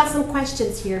to throw overwhelming. out some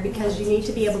questions here because you need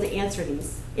to be able to answer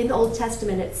these. In the Old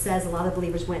Testament, it says a lot of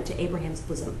believers went to Abraham's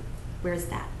bosom. Where's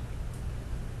that?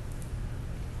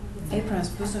 Abraham's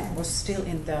bosom was still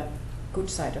in the good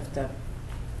side of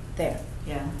there.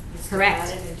 Yeah.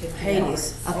 Correct.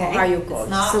 Hades. Okay. Or are you It's called?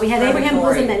 not So we have Abraham's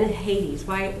purgatory. bosom and Hades.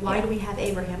 Why do we have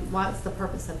Abraham? What's the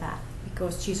purpose of that?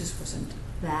 Because Jesus wasn't.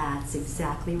 That's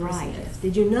exactly right. Yes.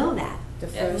 Did you know that? The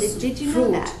Yes. first Did you know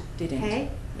fruit that? didn't. Okay.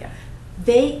 Yeah.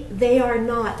 They are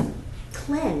not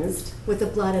cleansed with the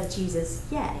blood of Jesus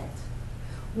yet.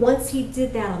 Once he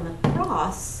did that on the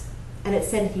cross, and it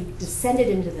said he descended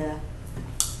into the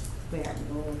where?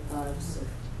 All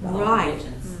Right.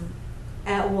 religions.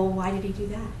 Well, why did he do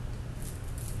that?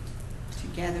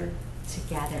 Together. To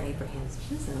gather Abraham's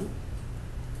bosom,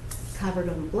 covered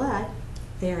in blood,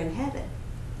 there in heaven.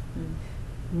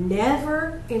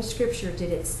 Never in Scripture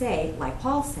did it say, like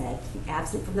Paul said, be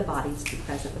absent from the body to be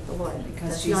present with the Lord.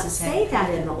 Because It does not Jesus say had that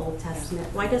come. in the Old Testament.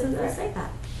 Why doesn't it say that?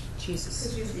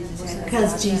 Jesus.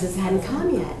 Because Jesus hadn't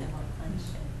come yet.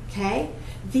 Okay?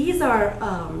 These are,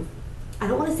 I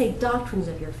don't want to say doctrines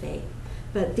of your faith,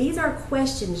 but these are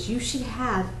questions you should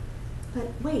have. But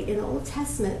wait, in the Old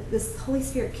Testament, this Holy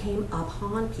Spirit came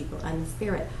upon people, and the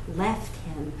Spirit left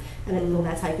him. And then, well,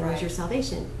 that's how you can lose your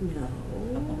salvation. No.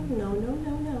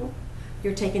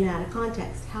 You're taking it out of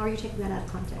context. How are you taking that out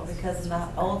of context? Well, because in the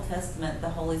Old Testament, the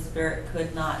Holy Spirit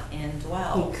could not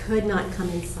indwell. He could not come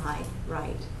inside,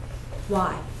 right?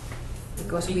 Why?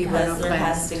 Because we were Because not there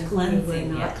has cleansed. been We were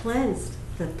cleansing not yet. cleansed.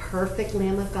 The perfect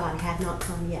Lamb of God had not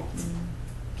come yet.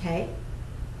 Okay?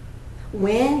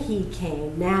 when he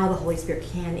came, now the Holy Spirit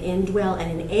can indwell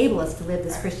and enable us to live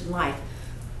this Christian life.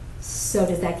 So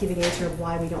does that give an answer of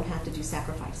why we don't have to do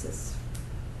sacrifices?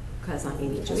 Because I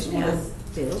mean, Jewish people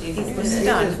do. It was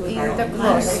done in the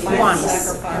cross once.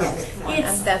 It's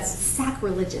And that's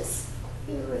sacrilegious.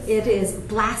 It is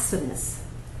blasphemous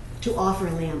to offer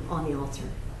a lamb on the altar.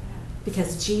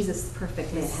 Because Jesus, the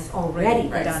perfect man, has already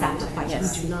been sacrificed.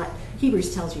 Yes. We do not,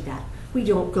 Hebrews tells you that. We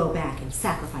don't go back and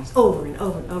sacrifice over and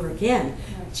over and over again.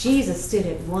 Jesus did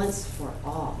it once for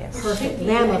all. Yes. Perfect Should be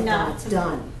Lamb of enough God, to-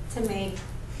 done. To make,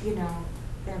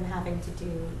 them having to do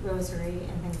rosary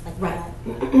and things like Right.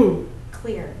 that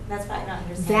clear. That's why I don't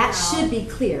understand That how should be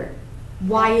clear.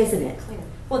 Why isn't it? clear.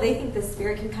 Well, they think the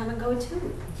Spirit can come and go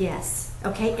too. Yes.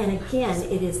 Okay. And again,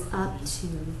 it is up to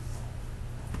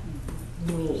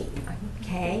me.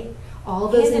 Okay. All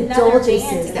those And another man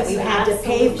indulgences to that be we've had to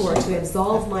pay for absolution. to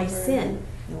absolve my sin.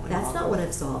 That's not what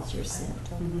absolves your sin.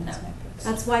 No.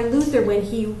 That's why Luther, when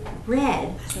he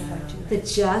read, the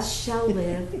just shall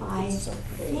live by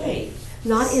faith.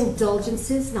 Not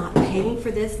indulgences, not paying for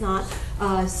this, not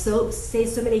say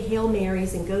so many Hail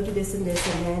Marys and go do this and this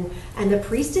and the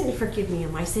priest didn't forgive me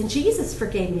of my sin. Jesus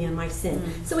forgave me of my sin.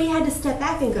 So he had to step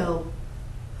back and go,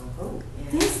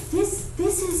 this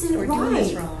isn't We're doing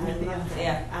this right. wrong.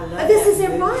 Yeah. I love This that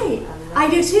isn't movie. right. love I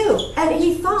do it. too. And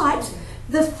he thought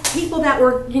the people that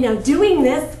were, doing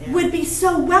this would be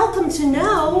so welcome to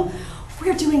know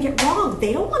we're doing it wrong.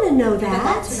 They don't want to know But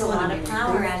that took that. a lot of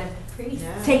power out of the priest.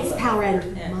 Yeah. Takes power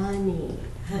and Yeah. money.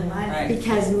 Right.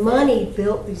 Because money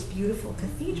built these beautiful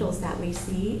cathedrals that we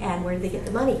see, and where did they get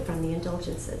the money from? The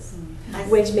indulgences,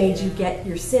 which made you get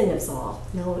your sin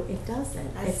absolved. No, it doesn't.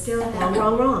 I It's still wrong, have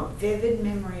wrong, wrong. vivid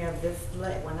memory of this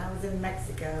when I was in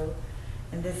Mexico,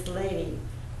 and this lady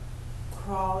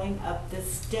crawling up the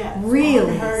steps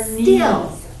Really? on her Still?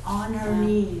 knees, on her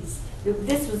knees.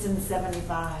 This was in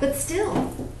 '75, But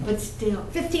still, but still.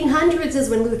 1500s is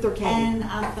when Luther came. And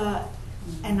I thought,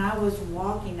 and I was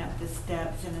walking up the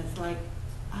steps, and it's like,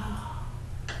 oh.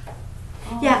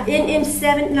 Yeah, in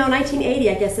 1980,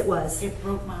 I guess it was. It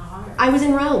broke my heart. I was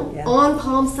in Rome Yeah. on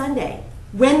Palm Sunday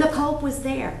when the Pope was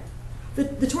there.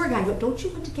 The tour guide went, "Don't you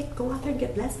want to go out there and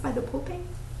get blessed by the Pope?"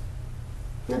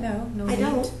 no I need.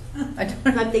 don't. I And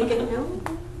don't. I'm thinking, no,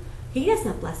 he does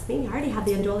not bless me. I already have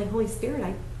the indwelling Holy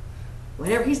Spirit.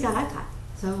 Whatever he's got, I've got.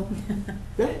 So,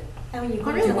 no. And when you Oh,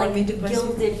 go really? to like Want me the to bless you?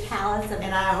 gilded palace of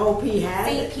And I hope he has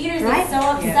St. it. Peter's, Right? is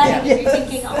so upsetting Yeah. because you're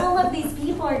thinking all of these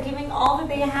people are giving all that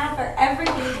they have for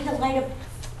everything. You need to light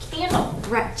a candle.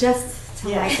 Right, just to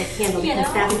Yeah. light the candle You because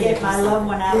know? that's To get my loved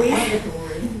one out of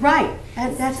purgatory. Right.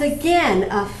 And that's again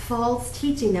a false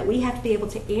teaching that we have to be able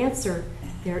to answer.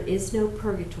 There is no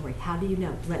purgatory. How do you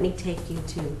know? Let me take you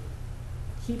to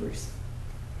Hebrews.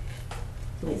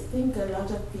 I think a lot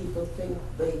of people think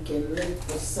they can live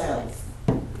for self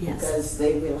Yes. because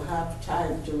they will have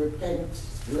time to repent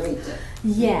later.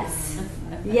 Yes.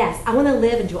 Yes. I want to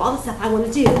live and do all the stuff I want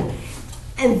to do,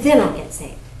 and then I'll get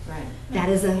saved. Right. That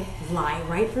is a lie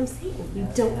right from Satan. You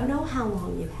don't know how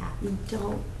long you have. You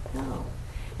don't know.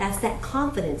 That's that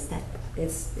confidence that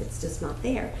it's just not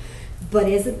there. But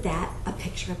isn't that a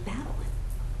picture of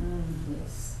Babylon?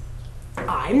 Yes.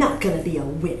 I'm not going to be a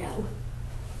widow.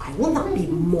 I will not be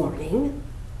mourning.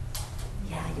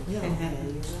 Yeah, you will.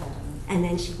 And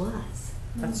then she was.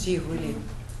 But she really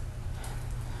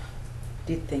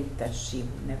did think that she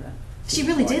would never. She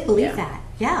really did believe Yeah. that.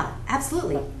 Yeah,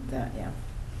 absolutely. Yeah.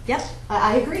 Yep,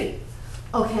 I agree.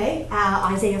 Okay,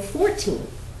 Isaiah 14.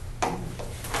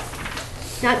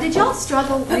 Now, did y'all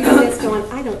struggle reading this going,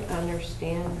 I don't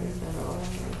understand this at all.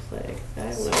 It's like, I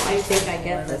don't know. I think I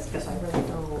get this, but I really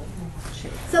don't.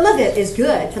 Some of it is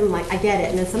good. Some like, I get it.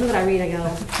 And then some of it I read, I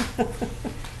go,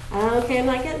 okay, I'm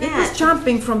not getting It was that.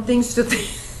 jumping from things to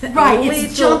things. Right,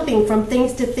 it's Little- jumping from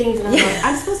things to things. And I'm like,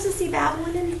 I'm supposed to see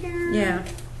Babylon in here? Yeah.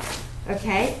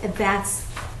 Okay, and that's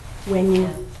when you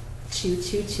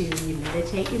you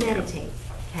meditate,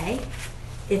 okay?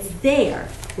 It's there.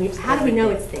 How do we know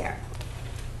it's there?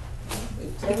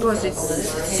 Because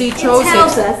it's, she It chose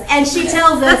tells it. us, and she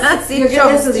tells us, She you're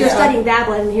chose, you're yeah. studying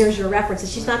Babylon, and here's your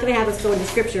references. She's not going to have us go into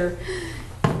Scripture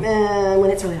when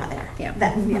it's really not there. Yeah.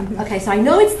 Yeah. Okay, so I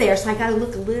know it's there, so I got to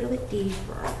look a little bit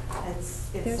deeper. It's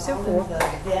There's all a in war.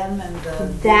 the them and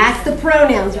the That's the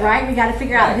pronouns, right? We got to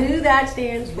figure out who that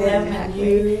stands for. them and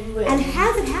you And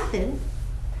has it happened,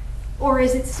 or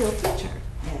is it still future?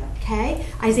 yeah. Okay,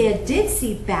 Isaiah did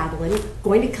see Babylon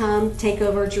going to come, take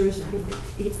over Jerusalem.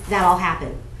 That all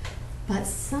happened. But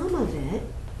some of it,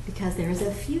 because there's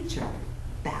a future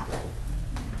Babylon.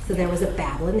 So there was a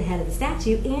Babylon, the head of the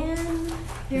statue, in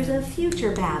There's a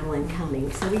future Babylon coming,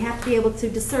 so we have to be able to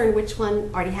discern which one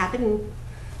already happened and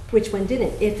which one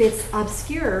didn't. If it's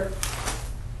obscure,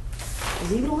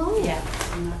 leave it alone. Yeah.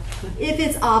 If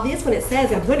it's obvious when it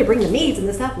says, I'm going to bring the Medes and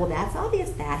this up, well, that's obvious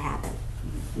that happened.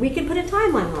 We can put a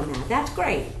timeline on that. That's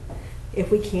great. If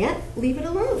we can't, leave it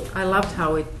alone. I loved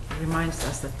how it reminds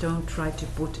us that don't try to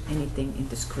put anything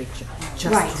into scripture.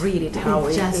 Just Right. read it how it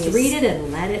is. Just read it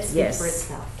and let it speak Yes. for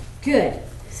itself. Good.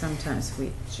 Sometimes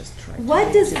we just try to What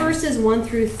read does it. verses 1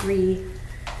 through 3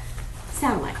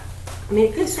 sound like? I mean,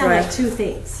 it could sound like two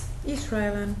things.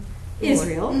 Israel and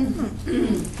Israel.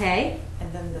 Okay.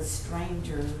 And then the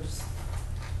strangers.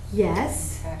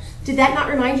 Yes. Did that not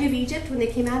remind you of Egypt when they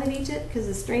came out of Egypt? Because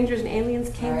the strangers and aliens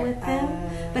came Right. with them?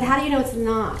 But how do you know it's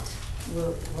not?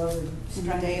 Well, the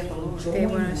day of the Lord. They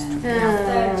were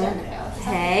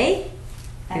Okay.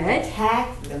 And Good.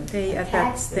 attacked them. They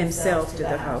attached themselves to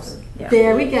the house. Yeah.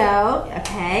 There we go.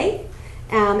 Okay.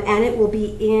 And it will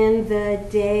be in the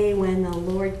day when the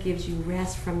Lord gives you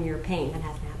rest from your pain. That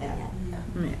hasn't happened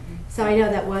yet. Yeah. So I know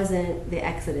that wasn't the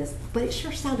Exodus, but it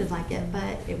sure sounded like it,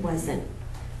 but it wasn't.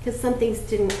 Because some things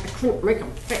I couldn't make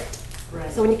them fit.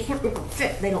 Right. So when you can't make them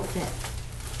fit, they don't fit.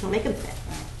 Don't make them fit.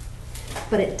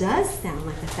 But it does sound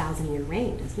like the 1,000-year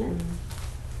reign, doesn't it?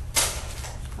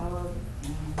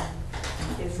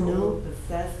 Israel No. will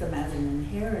possess them as an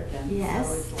inheritance. Yes.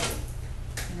 So it's like,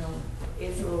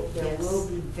 Israel, there will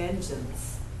be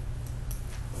vengeance.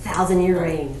 1,000-year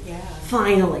reign. Yeah.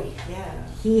 Finally. Yeah.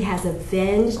 He has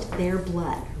avenged their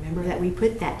blood. Remember that we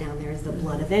put that down there as the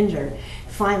blood avenger.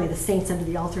 Finally, the saints under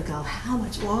the altar go, how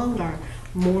much longer?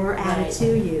 More added Right.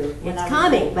 to you. When It's I was-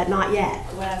 coming, but not yet.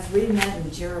 When I was reading that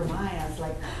in Jeremiah, I was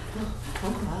like,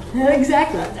 oh God.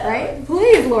 Exactly, right?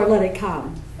 Please, Lord, let it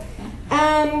come.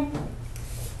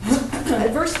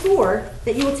 Verse 4,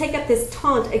 that you will take up this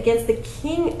taunt against the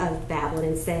king of Babylon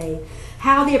and say,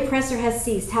 how the oppressor has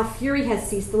ceased, how fury has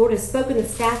ceased. The Lord has broken the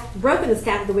staff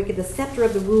of the wicked, the scepter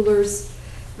of the rulers.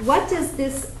 What does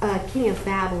this king of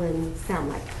Babylon sound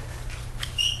like?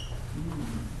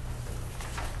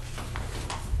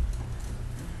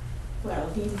 Well,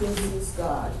 he believes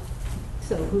God.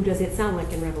 So who does it sound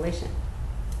like in Revelation?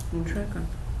 Dragon.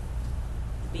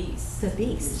 Beast. The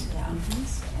beast. Yeah.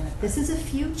 This is a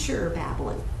future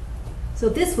Babylon. So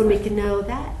this one we can know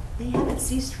that they haven't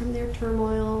ceased from their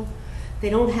turmoil. They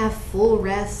don't have full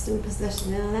rest and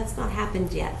possession. No, that's not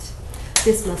happened yet.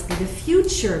 This must be the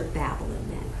future Babylon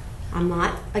then. I'm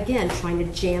not, again, trying to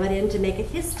jam it in to make it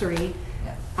history.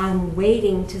 Yeah. I'm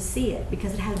waiting to see it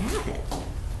because it hasn't happened.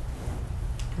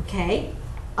 Okay?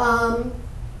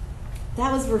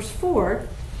 That was verse 4.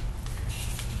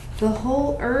 The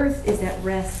whole earth is at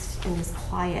rest and is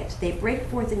quiet. They break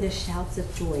forth into shouts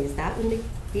of joy. Is that when the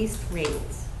beast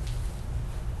reigns?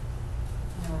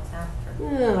 No, it's after.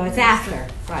 No, it's after,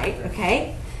 right?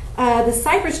 Okay. The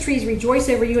cypress trees rejoice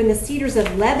over you, and the cedars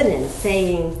of Lebanon,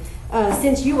 saying,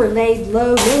 since you were laid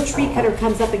low, no tree cutter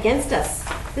comes up against us.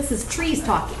 This is trees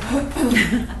talking.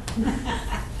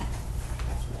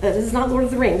 This is not Lord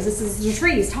of the Rings. This is the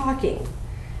trees talking.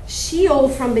 Sheol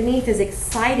from beneath is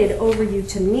excited over you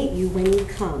to meet you when you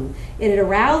come, and it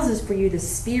arouses for you the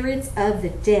spirits of the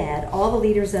dead, all the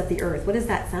leaders of the earth. What does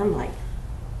that sound like?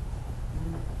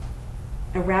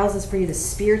 Arouses for you the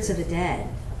spirits of the dead.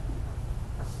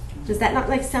 Does that not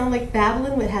sound like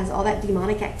Babylon, that has all that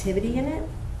demonic activity in it?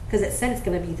 Because it said it's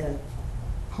going to be the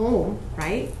home,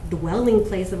 right? Dwelling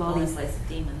place of all Only these. place of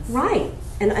demons. Right.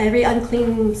 And every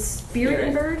unclean spirit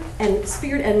and bird, and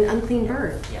spirit and unclean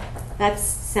bird. Yeah. That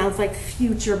sounds like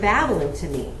future Babylon to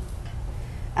me.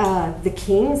 The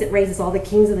kings, it raises all the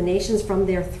kings of the nations from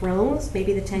their thrones,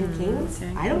 maybe the 10 kings.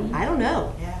 okay. I don't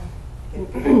know. Yeah.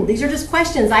 These are just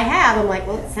questions I have. I'm like,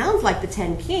 well, it sounds like the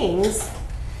 10 kings.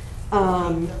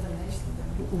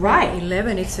 Right.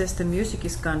 11, it says the music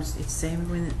is gone. It's same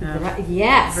with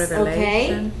Yes. Okay.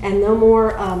 Revelation. And no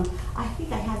more. I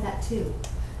think I had that too.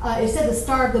 It said the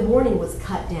star of the morning was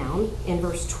cut down in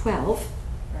verse 12.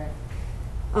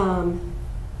 Right.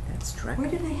 That's Where dragon.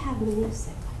 did I have the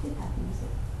music? I did have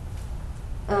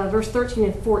music. Verse 13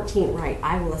 and 14, right.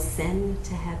 I will ascend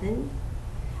to heaven.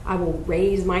 I will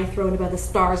raise my throne above the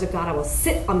stars of God. I will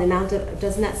sit on the mount of,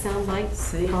 doesn't that sound like the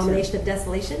Satan. abomination of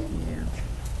desolation? Yeah.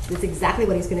 That's exactly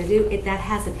what he's going to do. That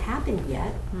hasn't happened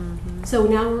yet. So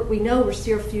now we know we're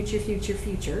still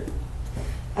future.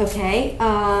 Okay.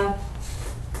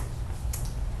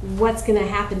 What's going to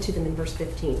happen to them in verse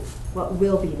 15? What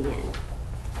will be the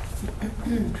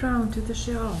end? Drown to the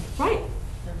Sheol. Right.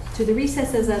 To the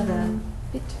recesses of the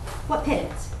Pit. what pit?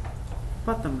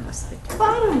 Bottomless pit.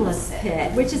 Bottomless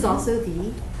pit, which is also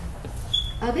the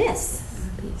abyss.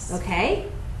 Peace. Okay?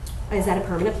 Is that a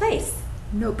permanent place?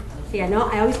 Nope. Yeah, no,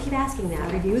 I always keep asking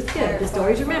that. Review is good. The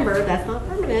stories, remember, that's not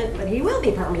permanent, but he will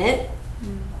be permanent.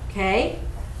 Okay?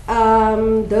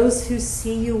 Those who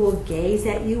see you will gaze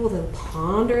at you, will then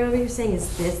ponder over you, saying,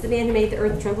 is this the man who made the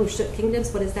earth tremble, who shook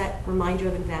kingdoms? What does that remind you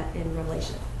of in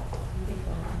Revelation?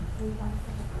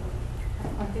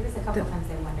 There was a couple times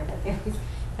they wonder, but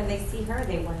when they see her,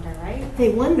 they wonder, right? They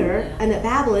wonder, and at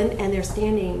Babylon, and they're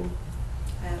standing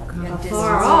Yeah,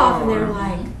 far off, and they're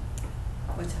like,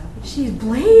 What's happening? she's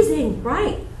blazing,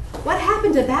 right? What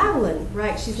happened to Babylon?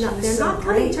 Right, she's not. was They're so not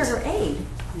coming great. to her aid.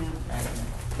 Yeah.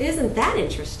 Isn't that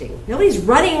interesting? Nobody's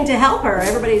running to help her.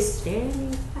 Everybody's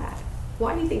standing back.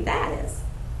 Why do you think that is?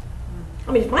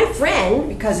 I mean, if my friend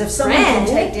Because if someone can friend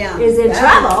take down is in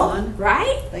Babylon, trouble,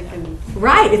 right? they can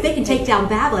Right. If they can take down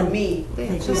Babylon, me. they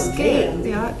Just can scared.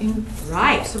 They are in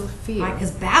Right. absolute fear. Right,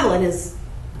 because Babylon is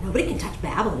nobody can touch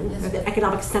Babylon. Yes, They're the but-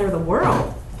 economic center of the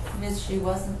world. Miss, she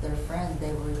wasn't their friend,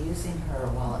 they were using her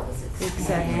while it was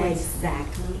Exactly.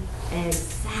 Exactly.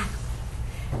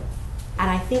 Exactly. And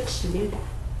I think she knew that.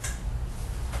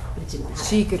 But it didn't matter.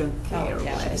 She couldn't care Oh,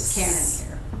 yeah, less. can't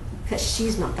care. Because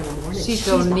she's not going to mourn it. She She's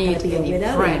don't not need gonna be a any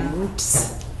widow.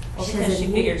 friends. Well, She because doesn't she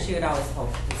need- figured she would always hold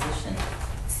the position.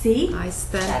 See? I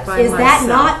stand That's- by Is myself. that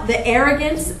not the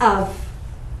arrogance of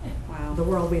Wow. the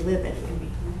world we live in?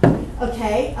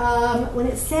 Okay, when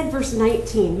it said, verse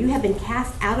 19, you have been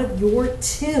cast out of your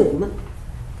tomb.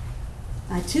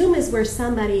 A tomb is where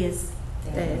somebody is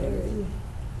dead.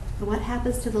 What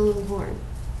happens to the little horn?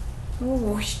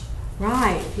 Oh,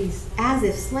 Right, he's as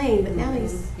if slain, but now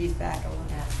He's back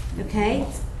alive. okay?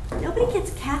 Nobody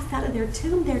gets cast out of their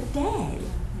tomb, they're dead.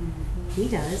 He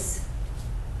does.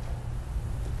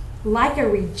 Like a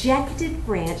rejected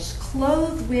branch,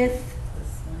 clothed with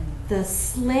the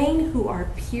slain who are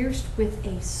pierced with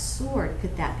a sword.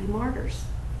 Could that be martyrs?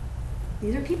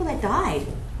 These are people that died.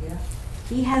 Yeah.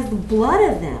 He has the blood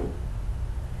of them.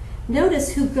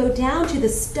 Notice who go down to the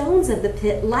stones of the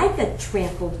pit like a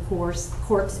trampled corpse.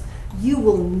 You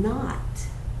will not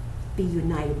be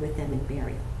united with them in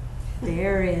burial.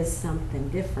 There is something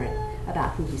different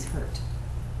about who he's hurt.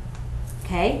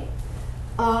 Okay?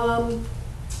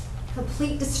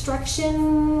 Complete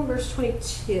destruction, verse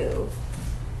 22.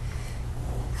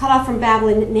 Cut off from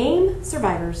Babylon, name,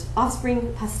 survivors,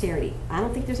 offspring, posterity. I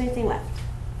don't think there's anything left.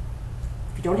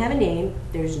 If you don't have a name,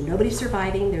 there's nobody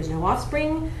surviving, there's no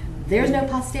offspring, there's no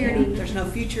posterity, There's no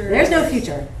future. there's no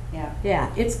future. Yeah.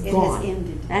 Yeah, it's It has gone.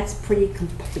 ended. That's pretty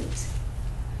complete.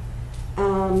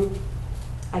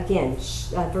 Again,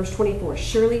 verse 24,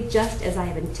 surely just as I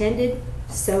have intended,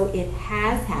 so it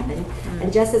has happened,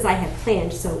 and just as I have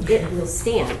planned, so it will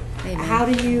stand. Amen. How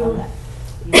do you...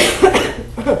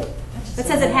 It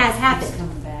says it has happened.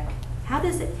 Coming back. How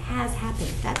does it has happened?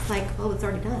 That's like, oh, it's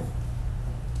already done.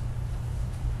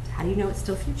 How do you know it's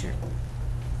still future?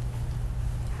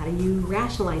 How do you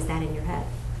rationalize that in your head?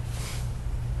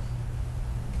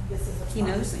 He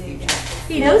knows the future.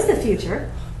 He knows the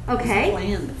future. Okay.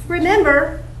 Planned the future.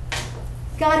 Remember,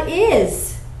 God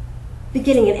is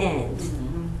beginning and end.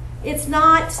 It's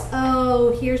not,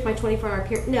 oh, here's my 24-hour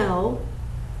period. No.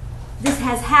 This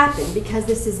has happened because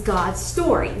this is God's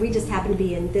story. We just happen to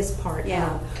be in this part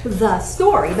of the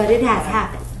story, but it has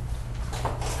happened.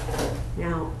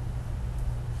 Now,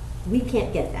 we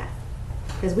can't get that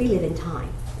because we live in time.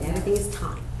 Everything is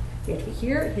time. We have to be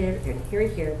here, here, and here,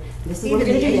 and here. This is Even what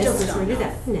we're going the to do. angels This is what we're don't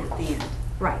going to do know. that. No. The end.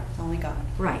 Right. Only God.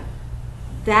 Right.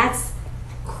 That's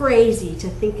crazy to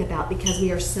think about because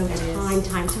we are so It is.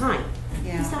 time.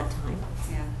 Yeah. It's not time.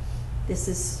 Yeah. This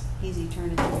is He's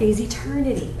eternity.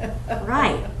 eternity.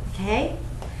 Right. Okay?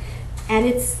 And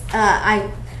it's,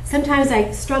 sometimes I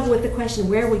struggle with the question,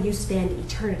 where will you spend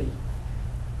eternity?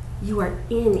 You are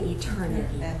in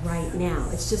eternity That's- right now.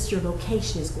 It's just your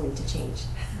location is going to change.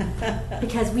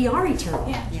 Because we are eternal.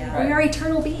 Yeah. Yeah. We are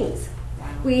eternal beings. Wow.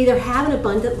 We either have an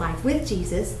abundant life with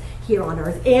Jesus here on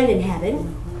earth and in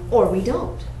heaven, or we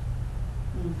don't.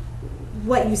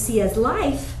 What you see as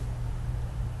life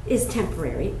is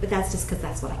temporary, but that's just because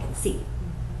that's what I can see.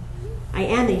 I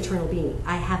am an eternal being.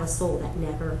 I have a soul that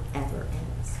never, ever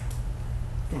ends.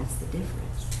 That's the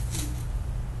difference.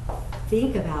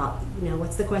 Think about,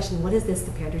 what's the question? What is this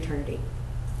compared to eternity?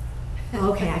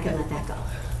 Okay, I can let that go.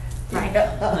 Right.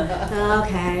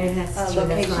 Okay, that's true.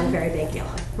 That's not a very big deal.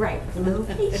 Right.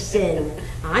 Location.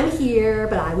 I'm here,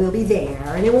 but I will be there,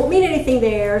 and it won't mean anything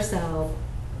there, so.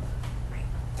 Right.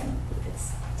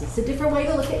 It's just a different way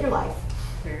to look at your life.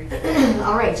 Very good.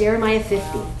 All right, Jeremiah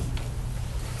 50.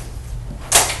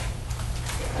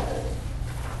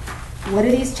 What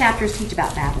do these chapters teach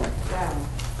about Babylon?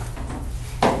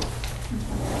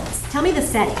 Tell me the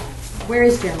setting. Where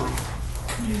is Jeremiah?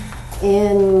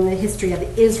 in the history of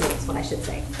Israel, is what I should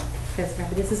say. Because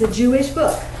remember, this is a Jewish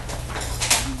book.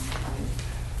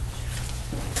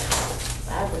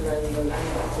 Babylon, the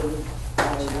land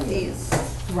of the Is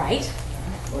Right.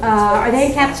 Are they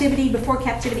in captivity, before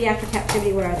captivity, after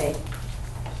captivity? Where are they?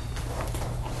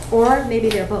 Or maybe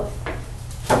they're both.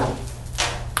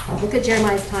 Look at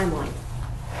Jeremiah's timeline.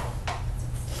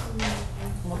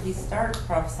 Well, he starts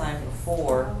prophesying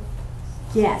before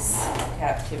Yes.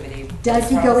 captivity. Does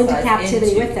he go into Prophesies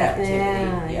captivity into with them? captivity,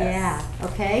 Yeah, yes. yeah.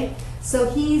 Okay. So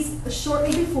he's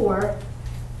shortly before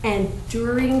and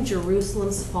during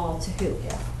Jerusalem's fall to who?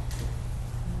 Yeah.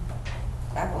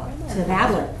 Babylon. To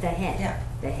Babylon, the head. Yeah.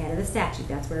 The head of the statue.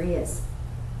 That's where he is.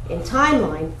 In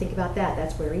timeline, think about that.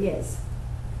 That's where he is.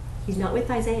 He's not with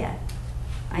Isaiah.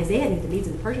 Isaiah knew the Medes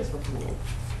and the Persians were coming in.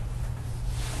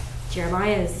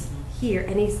 Jeremiah is here,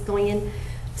 and he's going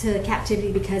into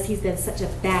captivity because he's been such a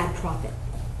bad prophet.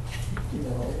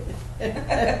 No.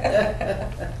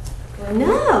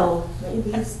 No.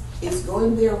 Maybe he's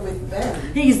going there with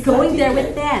them. He's going there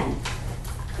with them.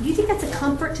 Do you think that's a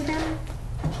comfort to them?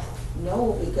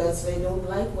 No, because they don't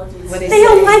like what he's What saying. They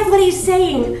don't like what he's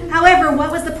saying. However,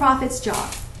 what was the prophet's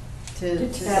job? To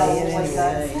tell say it what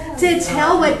God anyway. said. To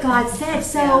tell what God said.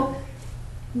 So,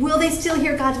 will they still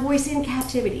hear God's voice in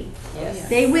captivity? Yes.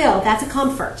 They will. That's a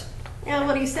comfort. Now,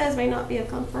 what he says may not be a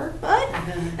comfort, but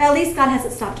at least God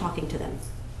hasn't stopped talking to them.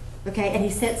 Okay? And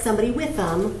he sent somebody with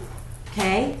them.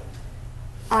 Okay?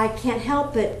 I can't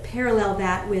help but parallel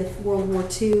that with World War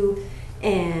II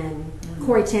and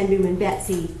Corrie ten Boom and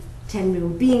Betsy ten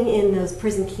Boom being in those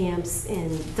prison camps in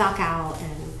Dachau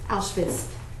and Auschwitz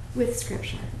with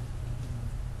Scripture.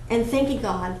 And thanking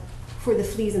God for the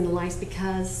fleas and the lice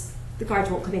because the guards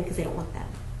won't come in because they don't want them.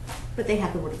 But they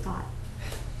have the Word of God.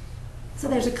 So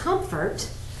there's a comfort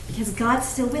because God's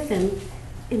still with them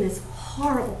in this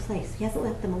horrible place. He hasn't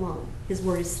left them alone. His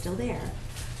Word is still there.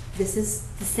 This is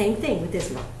the same thing with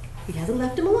Israel. He hasn't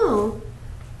left them alone,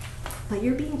 but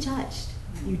you're being judged.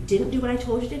 You didn't do what I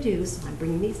told you to do, so I'm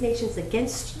bringing these nations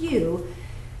against you,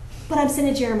 but I'm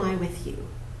sending Jeremiah with you.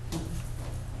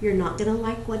 You're not going to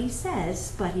like what he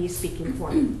says, but he's speaking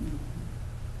for you.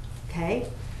 Okay?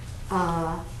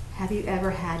 Have you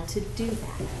ever had to do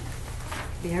that?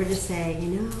 Have you ever just say,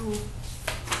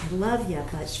 I love you,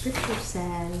 but Scripture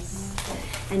says,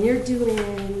 and you're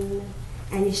doing,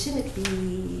 and you shouldn't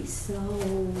be,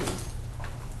 so...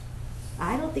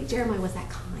 I don't think Jeremiah was that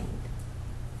kind.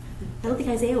 I don't think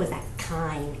Isaiah was that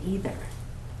kind either.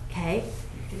 Okay?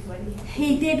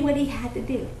 He did what he had to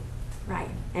do. Right.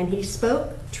 And he spoke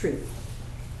truth.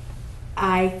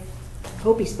 I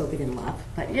hope he spoke it in love,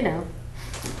 but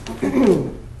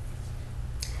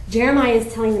Jeremiah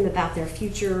is telling them about their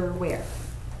future where?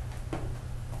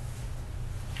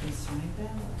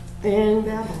 In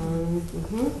Babylon.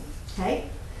 Okay.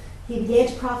 He began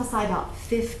to prophesy about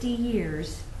 50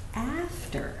 years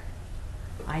after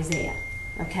Isaiah.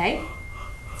 Okay?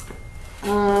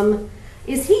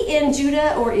 Is he in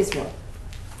Judah or Israel?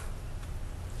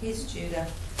 He's Judah.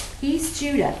 He's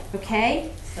Judah,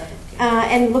 okay? Southern King.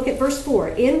 And look at verse 4.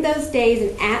 In those days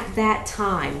and at that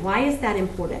time. Why is that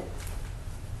important?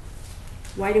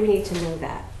 Why do we need to know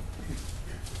that?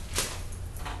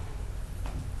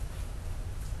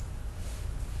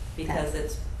 Because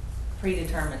it's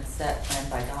predetermined, set, planned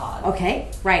by God.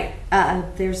 Okay, right.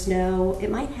 There's no, it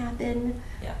might happen.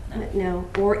 Yeah. No.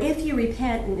 Or if you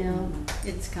repent, no.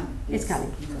 It's coming. It's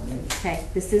coming. Okay,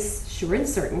 this is sure and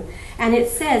certain. And it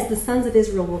says the sons of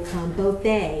Israel will come, both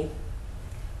they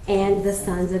and the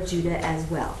sons of Judah as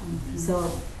well.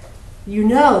 So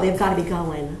they've got to be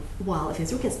going, well, if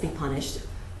Israel gets to be punished,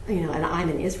 and I'm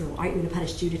in Israel, aren't you going to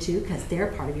punish Judah too? Because they're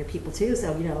part of your people too.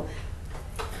 So,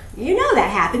 that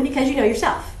happened because you know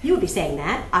yourself. You would be saying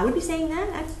that. I would be saying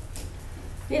that.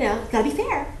 It's got to be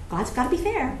fair. God's got to be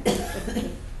fair.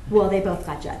 Well, they both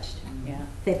got judged. Yeah.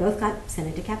 They both got sent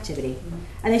into captivity.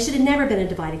 And they should have never been a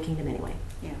divided kingdom anyway.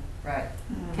 Yeah. Right.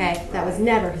 Okay? That was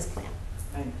never his plan.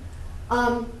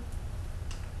 Right.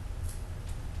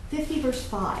 50 verse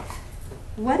 5.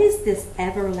 What is this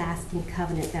everlasting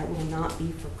covenant that will not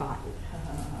be forgotten?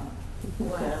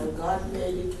 Well, God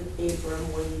made it with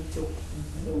Abram when he took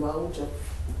him out of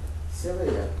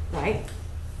Syria. Right?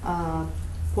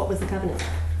 What was the covenant?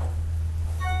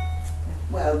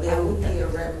 Well, there will be a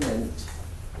remnant.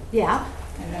 Yeah.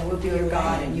 And I will be your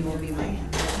God and you will be my man.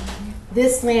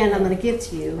 This land I'm going to give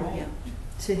to you. Yeah.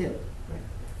 To who?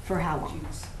 For how long?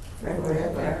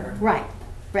 Forever. Right.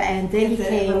 And then he It's an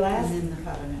came everlasting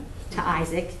covenant. to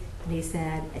Isaac, and he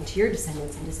said, and to your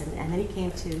descendants and descendants. And then he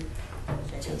came to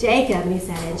Jacob, and he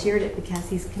said, and to your, because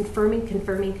he's confirming,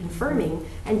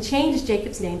 and changed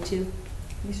Jacob's name to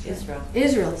Israel.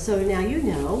 Israel. So now you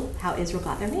know how Israel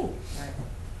got their name. Right.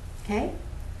 Okay?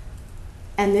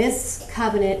 And this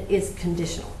covenant is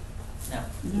conditional. No,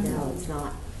 No, it's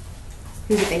not.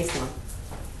 Who's it based on?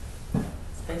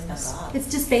 it's based on God.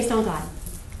 It's just based on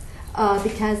God.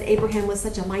 Because Abraham was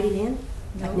such a mighty man,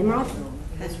 like Nimrod.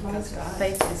 That's because God.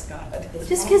 Faith is God.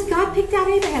 Just because God picked out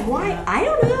Abraham. Why? I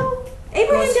don't know.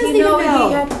 Abraham Because doesn't he even know know.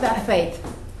 he had that faith.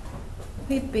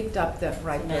 He picked up the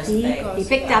right Yes. person. He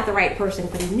picked out the right person,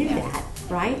 but he knew that,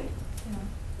 right?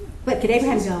 But could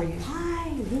Abraham go,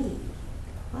 why me?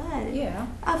 What? Yeah.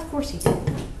 Of course he did.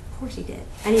 Of course he did.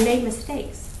 And he made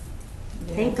mistakes.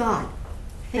 Thank God.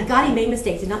 Thank God he made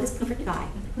mistakes. He's not this perfect guy.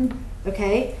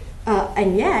 Okay?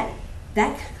 And yet,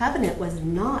 that covenant was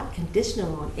not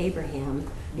conditional on Abraham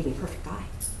being a perfect guy.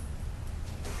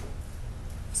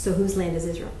 So whose land is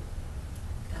Israel?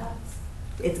 God's.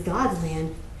 It's God's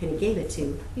land, and he gave it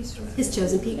to Israel. his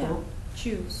chosen people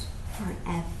Choose.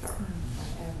 forever.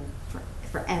 Whatever.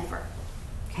 Forever.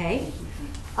 Okay?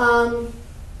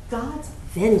 God's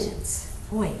vengeance.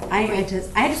 Boy, I had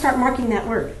to start marking that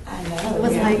word. I know. It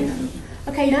was like,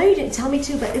 okay, now you didn't tell me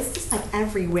to, but it's just like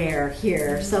everywhere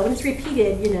here. So when it's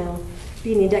repeated,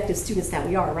 being the inductive students that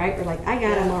we are, right? We're like, I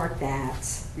gotta mark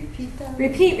that. Repeat that.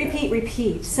 Repeat, repeat,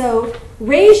 repeat. So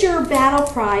raise your battle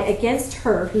cry against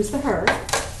her. Who's the her?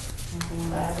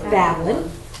 Babylon.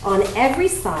 On every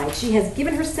side, she has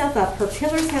given herself up. Her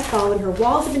pillars have fallen. Her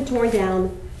walls have been torn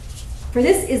down. For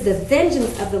this is the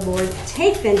vengeance of the Lord.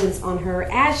 Take vengeance on her.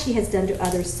 As she has done to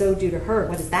others, so do to her.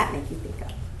 What does that make you think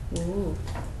of? Ooh.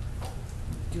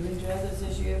 Doing to others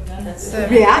as you have done. That's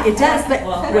Yeah, it does. But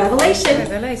Well, Revelation,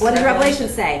 Revelation. what does Revelation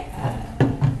say?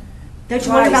 Don't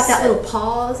you wonder about that little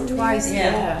pause? in Twice.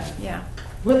 there? Yeah.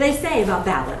 What do they say about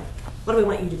Babylon? What do we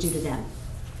want you to do to them?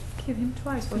 Give him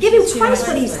twice. What Give him he's twice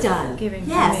given what us. he's done. Give him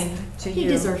Yes, to he you.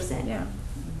 deserves it. Yeah.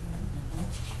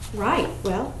 Right.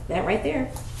 Well, that right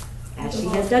there. As she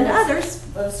has done to others,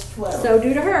 Verse 12. so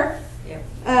do to her.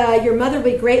 Yep. Your mother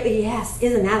will be greatly, yes,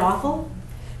 isn't that awful?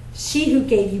 She who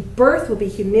gave you birth will be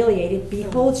humiliated.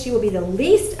 Behold, she will be the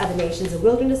least of the nations, a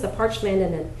wilderness, a parched land,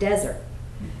 and a desert.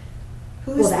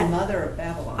 Who Well, is that- the mother of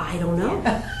Babylon? I don't know.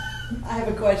 I have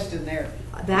a question there.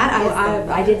 That Who is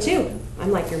the I did mother? too.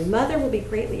 I'm like, your mother will be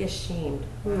greatly ashamed.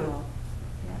 Wow.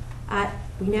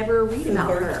 We never read Who about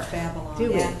her, birthed Babylon? do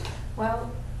we? Yeah. Well,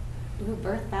 who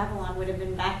birthed Babylon would have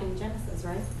been back in Genesis,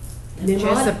 right?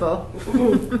 Nimrod? Jezebel.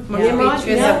 Nimrod?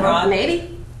 Jezebel. No, maybe.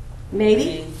 I Maybe.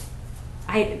 mean,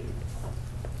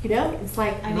 It's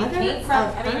like I mean, mother came from.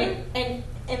 of I mean, her? and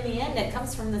in the end, it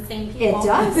comes from the same people. It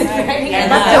does. Right? Yeah,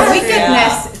 But no, the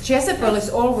that's- wickedness, Jezebel is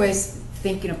always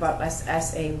thinking about us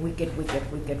as a wicked.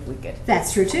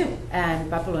 That's true too. And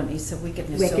Babylon is a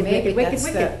wickedness. so Wicked, maybe wicked, that's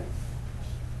wicked.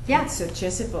 Yeah. So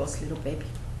Jezebel's little baby.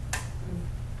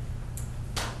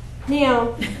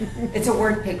 Now, It's a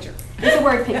word picture. it's a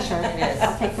word picture. It is.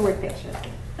 I'll take the word picture.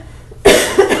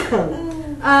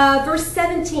 Verse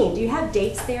 17. Do you have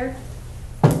dates there?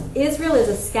 Israel is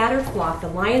a scattered flock. The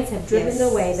lions have driven Yes.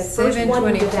 them away. The first one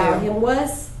who 722. devoured him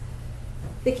was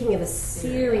the king of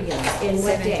Assyria. In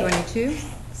what day? 722.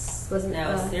 Wasn't no,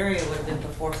 Assyria would have been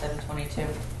before 722.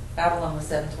 Babylon was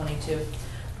 722.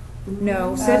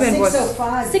 No, 7 was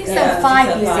 605.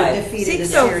 605 Yeah, BC. Defeated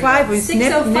 605 was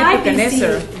 605 Nebuchadnezzar.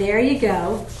 BC. There you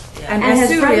go. Yeah. And And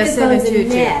has Assyria broken the bones in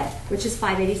 722. Neb, which is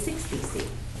 586 BC.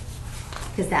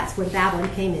 Because that's when Babylon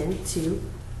came into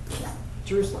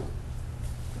Jerusalem.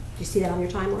 Do you see that on your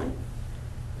timeline?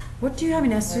 What do you have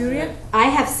in Assyria? I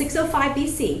have 605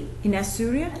 BC In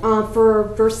Assyria?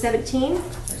 for verse 17.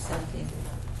 Verse 17.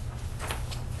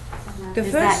 The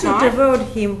Is first that who not? devoured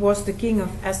him was the king of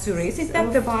Assyria. Isn't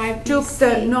that the 5 took BC.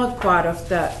 the north part of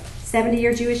the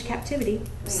 70-year Jewish captivity.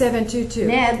 722?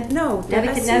 Neb. No, the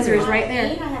Nebuchadnezzar Assyria. is right there.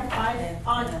 8, I have 5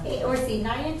 on 8, or see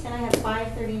 9 and 10. I have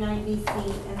 539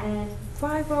 BC, and then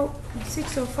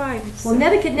 605. It's- Well,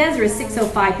 Nebuchadnezzar is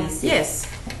 605 BC. Yes,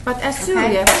 but Assyria.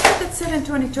 Okay. Was it at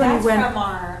 722 that's when from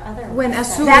our other. when one.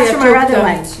 Assyria That's from our took other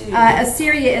them? one.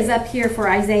 Assyria is up here for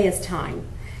Isaiah's time.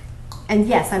 And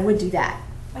yes, I would do that.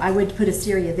 I would put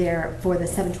Assyria there for the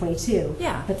 722.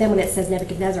 Yeah. But then when it says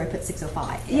Nebuchadnezzar, I put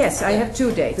 605. Yes, I have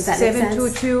 2 dates. Does that make sense?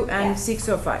 722 and Yeah.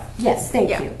 605. Yes, thank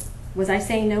Yeah. you. Was I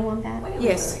saying no on that?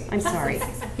 Yes, I'm sorry.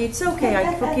 it's okay.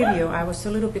 I forgive you. I was a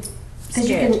little bit 'Cause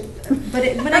you scared. can, but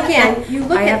again, you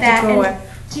look I at have to that go, and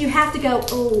so you have to go,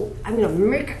 oh, I'm going to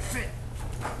make it fit.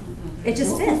 It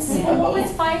just fits. Well, what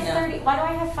was 530? Why do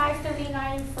I have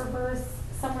 539 for verse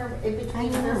somewhere in between I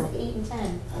don't know. verse 8 and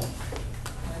 10?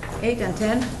 8 and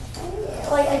 10.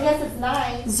 Like I guess it's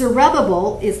 9.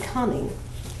 Zerubbabel is coming,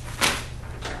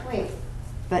 Wait.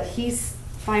 but he's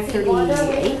Wander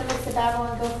away 538. from the midst of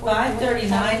Babylon, go forth.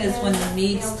 539 is when the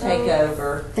Medes take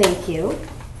over. Thank you.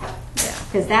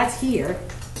 Because that's here.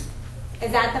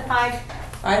 Is that the 5?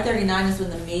 539 is when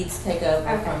the Medes take over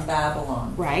Okay. from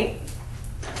Babylon. Right.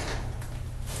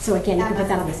 So again, you can put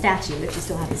that on the statute, if you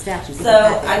still have the statute. So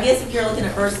I guess if you're looking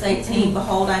at verse 18,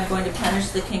 behold, I'm going to punish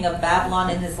the king of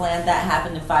Babylon in his land. That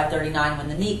happened in 539 when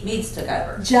the Medes took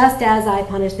over. Just as I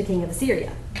punished the king of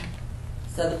Assyria.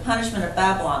 So the punishment of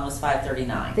Babylon was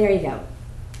 539. There you go.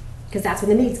 Because that's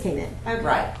when the Medes came in. Okay.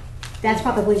 Right. That's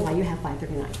probably why you have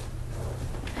 539.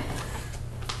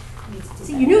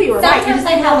 See, you knew you were right. You Sometimes just I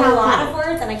didn't know have how a lot come. of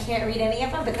words and I can't read any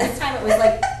of them, but this time it was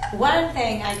like one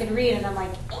thing I could read and I'm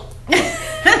like,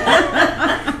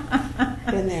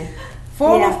 Been there.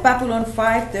 Fall Yeah. of Babylon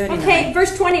 539. Okay,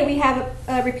 verse 20, we have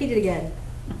repeated again.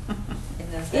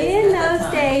 In those days, In and at that those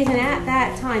time. days and at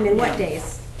that time. In what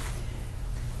days?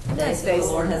 The days that the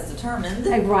Lord has determined.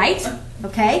 Right.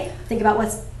 Okay. Think about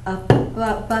what's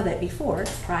above it before,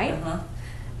 right? Uh-huh.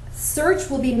 Search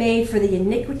will be made for the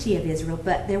iniquity of Israel,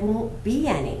 but there won't be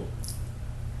any.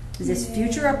 Is this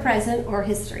future or present or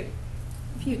history?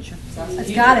 Future. Sounds It's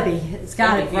future. got to be. It's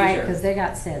got to Gotta be, be right? future. Because they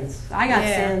got sins. I got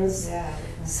Yeah. sins. Yeah.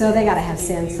 So they got to have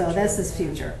sins. So this is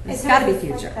future. It's got to be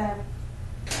future.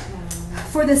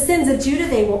 For the sins of Judah,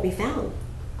 they won't be found.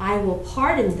 I will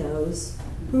pardon those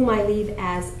whom I leave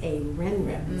as a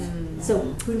remnant. So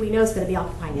who do we know is going to be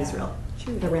occupying Israel?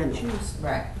 The remnant.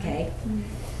 Right. Okay.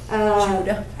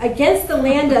 Judah. Against the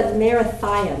land of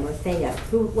Merathaim or Thea.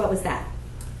 What was that?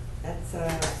 That's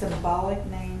a symbolic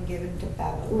name given to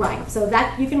Babylon. Right. So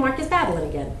that you can mark as Babylon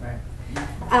again. Right.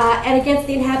 And against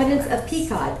the inhabitants of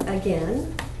Pekod,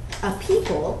 again, a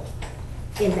people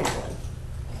in Babylon.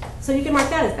 So you can mark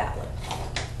that as Babylon.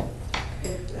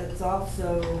 It's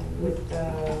also with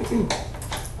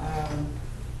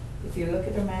if you look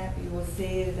at the map, you will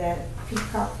see that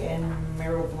Peacock and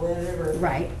River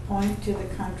Right. point to the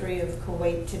country of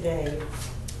Kuwait today.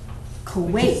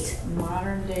 Kuwait.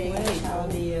 Modern day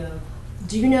Chaldea.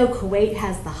 Do you know Kuwait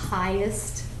has the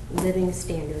highest living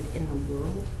standard in the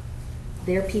world?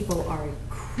 Their people are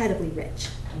incredibly rich.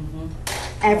 Mm-hmm.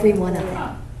 Every one of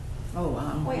them. Oh,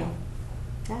 wow. Oil.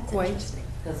 That's Kuwait. interesting.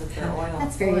 Because of their oil.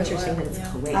 That's very Oil, interesting that it's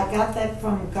yeah. Kuwait. I got that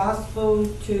from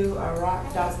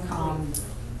gospel2iraq.com.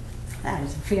 That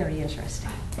is very interesting.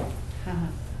 Uh-huh.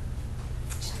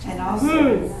 And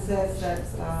also it says that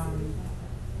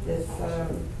this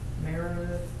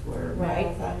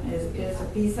Right. Marathon is a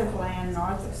piece of land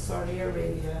north of Saudi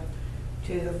Arabia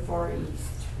to the Far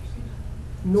East,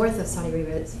 North of Saudi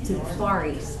Arabia, it's to the Far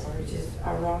East. which is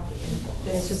Iraq.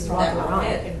 It's just That Iraq, one.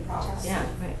 Iran. in proxy. Yeah.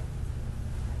 Right.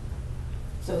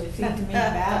 So it seems to me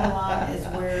Babylon is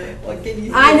where. What can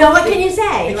you I know, what can you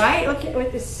say, right?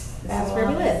 This is where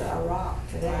we Babylon is live. Iraq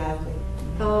today, I think.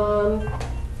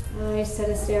 I set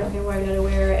us down here where I'm not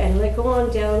aware, and let go on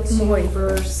down to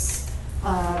verse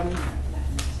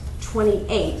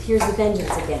 28. Here's the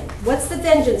vengeance again. What's the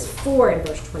vengeance for in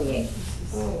verse 28?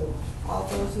 Oh, all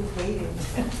those who waited.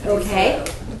 Okay.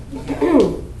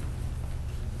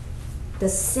 The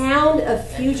sound of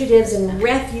fugitives and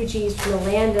refugees from the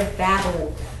land of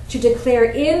Babylon to declare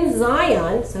in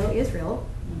Zion, so Israel,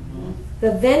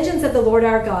 the vengeance of the Lord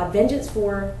our God. Vengeance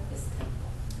for,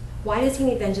 why does he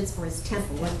need vengeance for his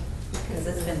temple? What? Because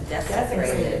it's been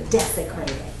desecrated.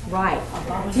 Desecrated. Right.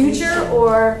 Future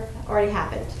or already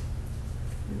happened?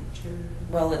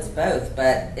 Well, it's both,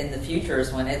 but in the future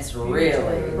is when it's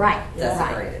really Right.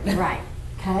 desecrated. Right. Right.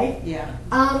 Okay. Yeah.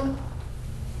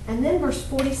 And then verse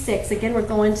 46, again, we're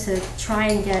going to try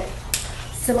and get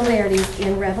similarities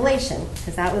in Revelation,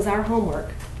 because that was our homework.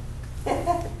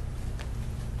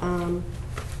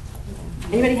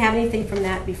 Anybody have anything from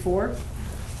that before?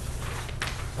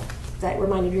 That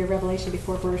reminded you of Revelation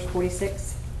before verse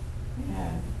 46?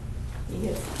 Yeah. He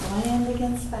has planned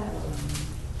against Babylon.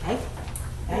 Okay.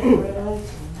 That's Revelation.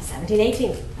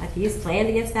 17:18. He's planned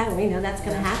against that, and we know that's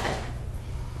going to happen.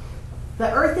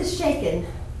 The earth is shaken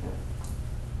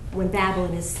when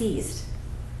Babylon is seized.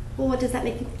 Well, what does that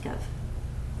make you think of?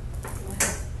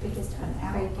 Because an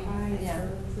outcry is Yeah.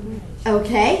 heard of the nation.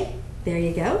 Okay, there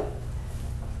you go.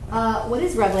 What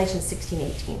is Revelation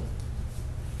 16:18?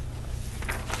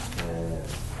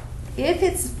 If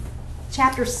it's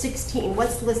chapter 16,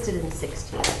 what's listed in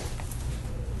 16?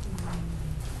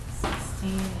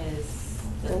 16 is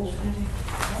the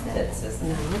trumpets,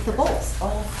 isn't it? No, the bowls.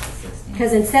 Oh, the 16.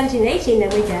 Because in 17 and 18, then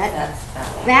we get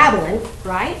That's Babylon,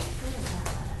 right?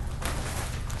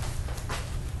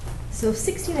 So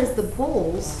 16 is the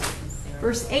bowls.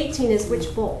 Verse 18 is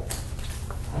which bowl?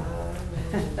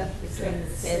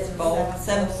 It's bowl,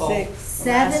 seventh bowl. Six.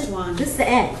 Seven. Last one. This is the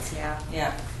end. Yeah.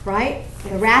 Yeah. right?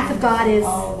 The wrath of God is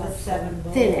All the 7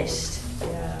 bowls. finished.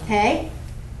 Yeah. Okay?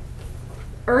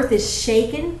 Earth is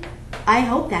shaken. I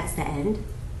hope that's the end.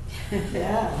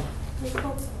 Yeah.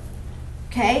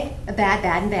 Okay? Bad,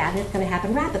 and it's going to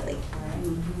happen rapidly.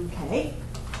 Okay?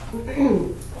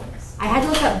 I had to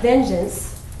look up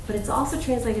vengeance, but it's also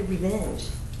translated revenge.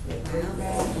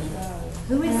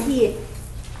 Who is he,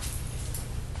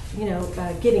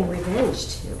 giving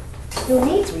revenge to? Who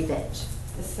needs revenge?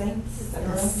 The saints.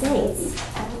 The saints.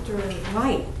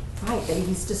 Right. That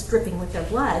he's just dripping with their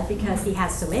blood because he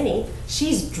has so many.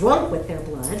 She's drunk with their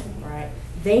blood. Right.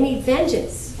 They need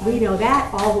vengeance. We know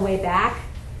that all the way back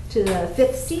to the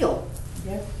 5th seal.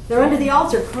 Yep. They're under the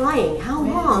altar crying. How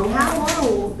long? How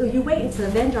long will you wait to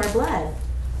avenge our blood?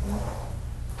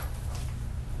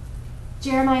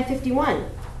 Jeremiah 51.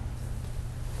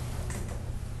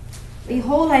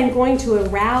 Behold, I am going to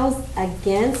arouse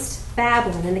against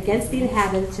Babylon and against the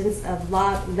inhabitants of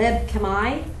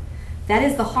Leb-Kamai. That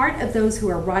is the heart of those who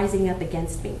are rising up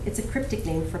against me. It's a cryptic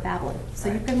name for Babylon,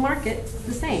 so you can mark it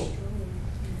the same.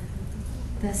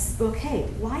 Okay,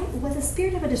 why? With the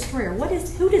spirit of a destroyer,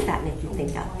 who does that make you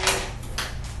think of?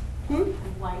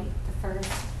 White, the first.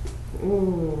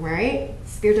 Right?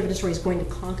 Spirit of a destroyer is going to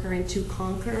conquer and to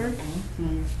conquer,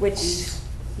 which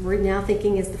we're now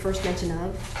thinking is the first mention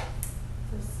of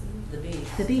The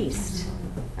beast. the beast.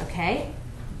 Okay?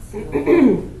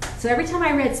 So every time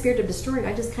I read spirit of destroyer,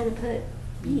 I just kind of put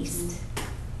beast.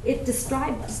 It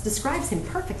describes him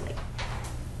perfectly.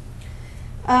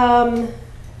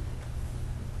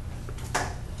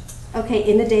 Okay,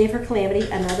 in the day of her calamity,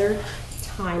 another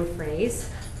time phrase.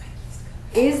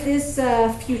 Is this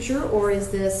future or is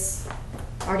this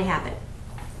already happened?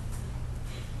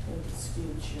 It's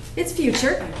future. It's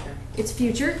future. It's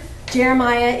future.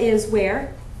 Jeremiah is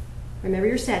where? Remember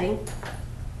your setting.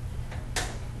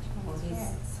 Well, he's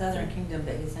southern kingdom,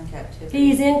 but he's in captivity.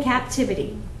 He's in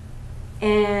captivity.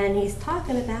 And he's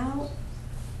talking about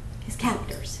his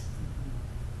captors.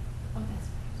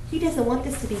 He doesn't want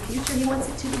this to be future. He wants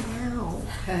it to be now.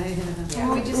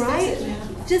 Yeah. We just Right? fix it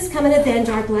now. Just come and avenge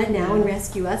our blood now and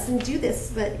rescue us and do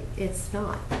this, but it's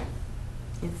not.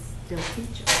 It's still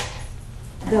future.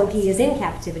 Though he is in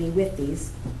captivity with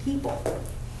these people.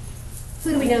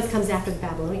 Who do we know comes after the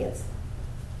Babylonians?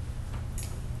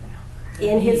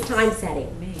 In his time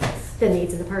setting, Medes. the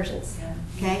Medes and the Persians. Yeah.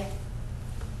 Okay?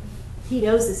 He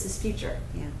knows this is future.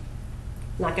 Yeah.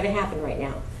 Not going to happen right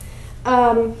now.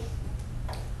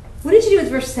 What did you do with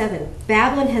verse 7?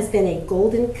 Babylon has been a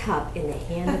golden cup in the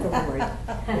hand of the Lord,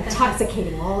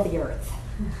 intoxicating all the earth.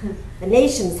 The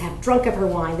nations have drunk of her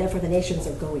wine, therefore the nations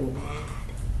are going mad.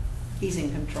 He's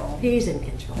in control. He's in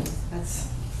control.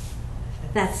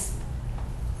 That's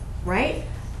right?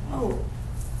 Oh.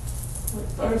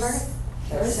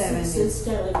 Verse 7 is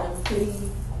telling them flee.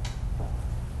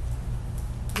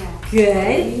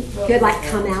 Good. Good, like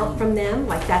come out from them,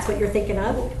 like that's what you're thinking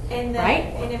of, And right?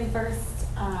 and in verse,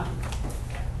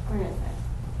 where is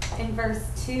it? In verse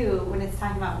 2, when it's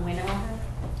talking about winnow,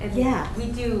 and Yeah. we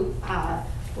do.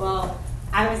 Well,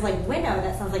 I was like winnow.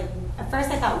 That sounds like. At first,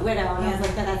 I thought widow, and I was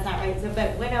like, no, that's not right. So,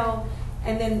 but winnow,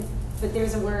 and then, but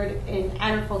there's a word in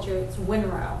agriculture. It's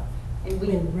winrow, and we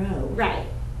Winrow. right,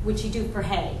 which you do for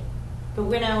hay. But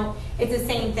winnow, it's the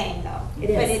same thing though.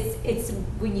 It is. But it's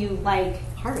when you like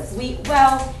Harvest.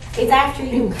 It's after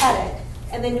you cut it,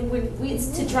 and then it's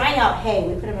to dry out hay.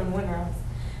 We put them in windrows,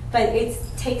 but it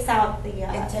takes out the.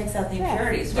 It takes out the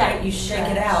impurities, Yeah. right? You shake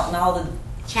it out and all the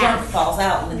Chaff. junk falls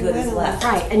out and the good is left.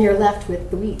 Right, and you're left with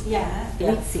the wheat. Yeah. The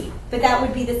wheat seed. But that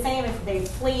would be the same if they're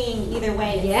fleeing either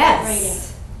way. It's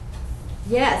Yes.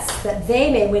 Yes, that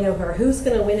they may winnow her. Who's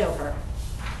going to winnow her?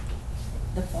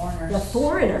 The foreigners. The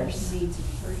foreigners. Medes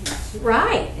and Persians.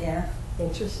 Right. Yeah.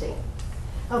 Interesting.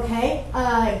 Okay,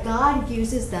 God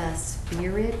uses the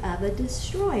spirit of a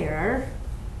destroyer.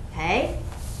 Okay,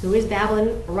 who is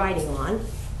Babylon riding on?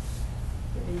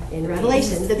 In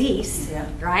Revelation, the beast. Yeah.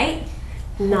 Right?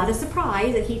 Not a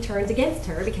surprise that he turns against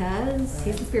her because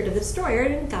he's the spirit of the destroyer,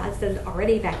 and God said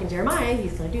already back in Jeremiah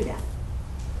he's going to do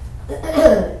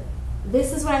that.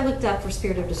 This is what I looked up for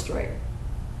spirit of destroyer.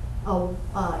 Oh,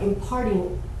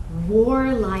 imparting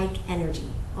warlike energy.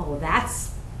 Oh,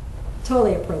 that's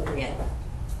totally appropriate.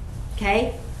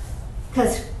 Okay?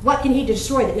 Because what can he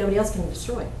destroy that nobody else can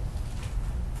destroy?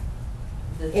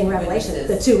 The In two Revelation,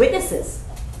 witnesses. the two witnesses.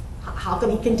 How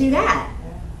come he can do that?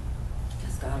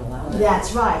 Because God allowed it.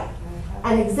 That's right.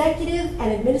 An executive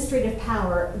and administrative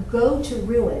power go to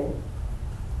ruin.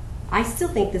 I still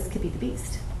think this could be the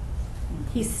beast.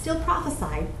 He's still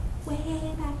prophesied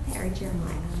way back there in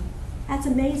Jeremiah. That's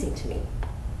amazing to me.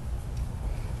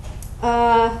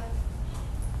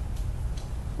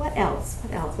 What else?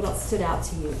 What else? What else stood out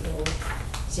to you in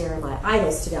Jeremiah?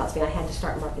 Idols stood out to me. I had to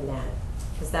start marking that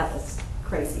because that was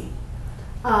crazy.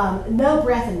 No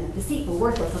breath in them, deceitful,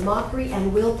 worthless, a mockery,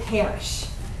 and will perish.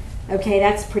 Okay,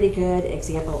 that's a pretty good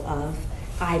example of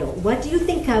idol. What do you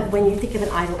think of when you think of an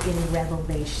idol in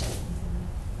Revelation?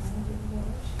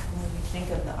 When you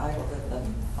think of the idol that the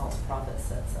false prophet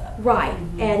sets up. Right,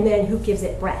 and then who gives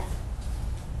it breath?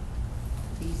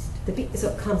 Beast. The beast, so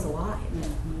it comes alive,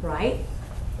 right?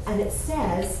 And it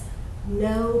says,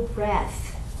 no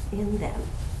breath in them.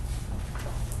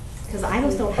 Because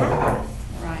idols don't have breath.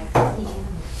 Right.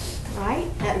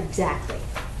 Right? Exactly.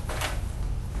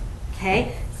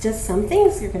 Okay? Just some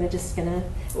things you're gonna.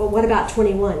 Well, what about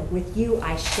 21? With you,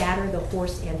 I shatter the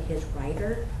horse and his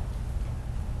rider.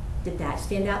 Did that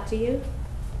stand out to you?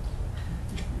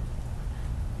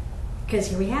 Because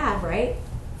here we have, right?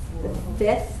 The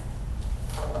fifth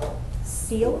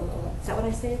seal. Is that what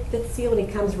I said? Fifth seal, and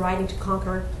he comes riding to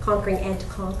conquering and to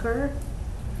conquer.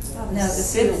 No, the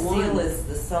fifth seal is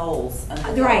the souls.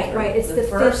 Under Right, right. It's the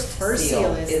first First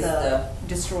seal is the the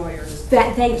destroyers.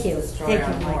 Thank you. Destroyer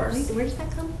Thank on you. horse. Where does that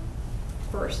come?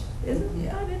 First. Isn't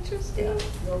Yeah. that interesting?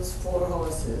 Those 4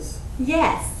 horses.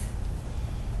 Yes.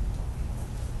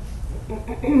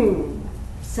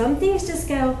 Some things just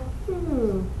go,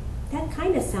 that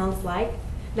kind of sounds like.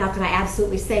 Now, can I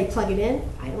absolutely say plug it in?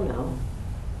 I don't know.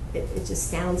 It just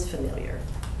sounds familiar.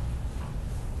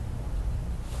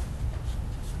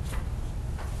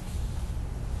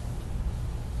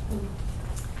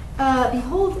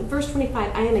 Behold, verse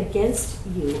 25, I am against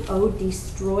you, O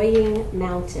destroying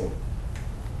mountain,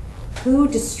 who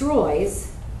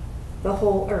destroys the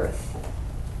whole earth.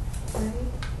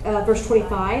 Verse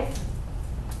 25,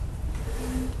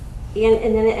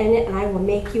 and I will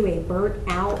make you a burnt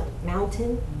out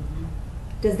mountain.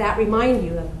 Does that remind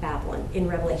you of Babylon in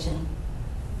Revelation?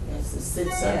 Yes, it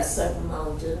sits on 7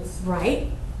 mountains.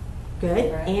 Right?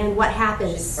 Good. Right. And what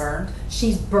happens? She's burned.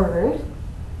 She's burned.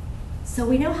 So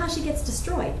we know how she gets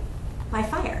destroyed, by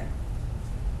fire.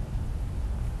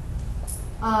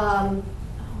 Come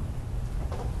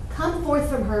forth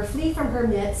from her, flee from her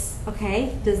midst.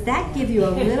 Okay, does that give you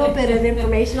a little bit of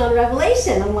information on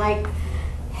Revelation? I'm like,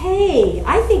 hey,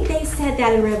 I think they said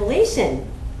that in Revelation,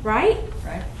 right?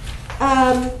 Right.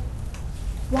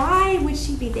 Why would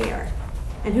she be there?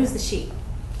 And who's the she?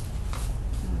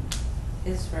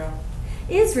 Israel.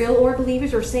 Israel, or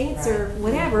believers, or saints, or Right.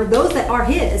 whatever, those that are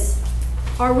his,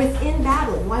 are within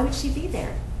Babylon. Why would she be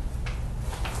there?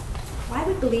 Why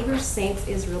would believers, saints,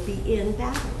 Israel be in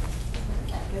Babylon?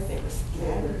 Because they were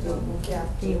scattered.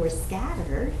 They were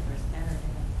scattered.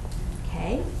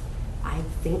 Okay. I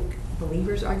think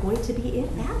believers are going to be in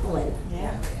Babylon.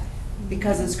 Yeah.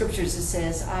 Because in scriptures it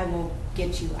says, I will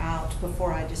get you out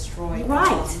before I destroy Right.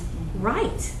 Babylon.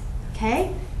 Right.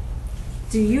 Okay.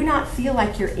 Do you not feel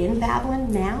like you're in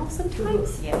Babylon now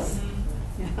sometimes? Yes.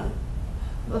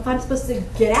 Well, if I'm supposed to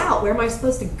get out, where am I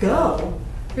supposed to go?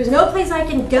 There's no place I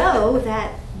can go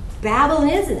that Babylon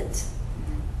isn't.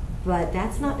 But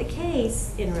that's not the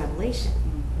case in Revelation.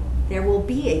 There will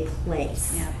be a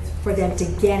place Yeah. for them to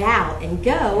get out and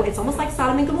go. It's almost like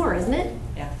Sodom and Gomorrah, isn't it?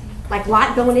 Yeah. Like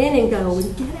Lot going in and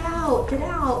going, get out, get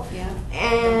out. Yeah.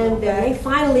 And then they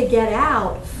finally get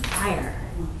out, fire.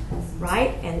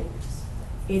 Right? And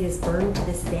it is burned to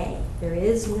this day. There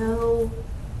is no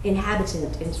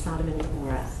inhabitant in Sodom and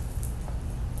Gomorrah.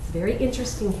 It's a very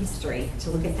interesting history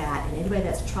to look at that. And anybody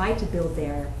that's tried to build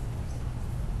there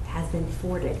has been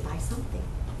thwarted by something.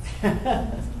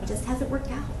 It just hasn't worked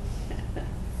out.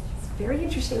 It's very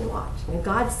interesting to watch. When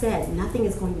God said nothing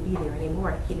is going to be there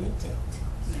anymore, he meant it.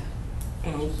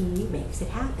 And he makes it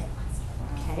happen.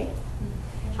 Okay?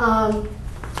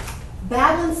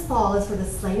 Babylon's fall is for the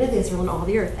slain of Israel and all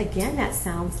the earth. Again, that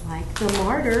sounds like the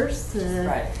martyrs,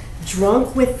 Right.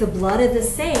 drunk with the blood of the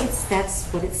saints. That's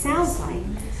what it sounds like.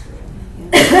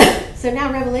 So now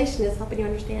Revelation is helping you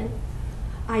understand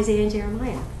Isaiah and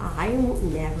Jeremiah. I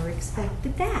never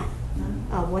expected that.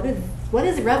 What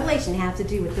does Revelation have to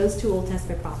do with those 2 Old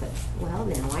Testament prophets? Well,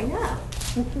 now I know.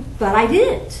 But I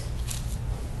didn't.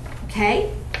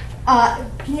 Okay?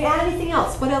 Can you add anything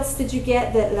else? What else did you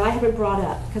get that I haven't brought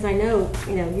up? Because I know,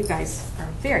 you guys are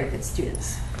very good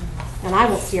students. And I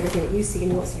won't see everything that you see, and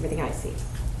you won't see everything I see.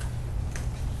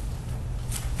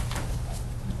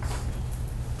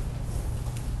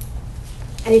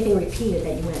 Anything repeated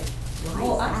that you went, why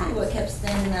Well, is I'll tell you that? what kept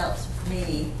standing out for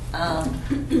me.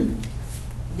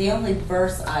 The only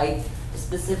verse I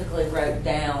specifically wrote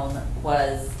down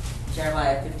was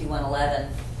Jeremiah 51:11,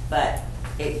 but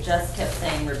it just kept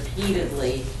saying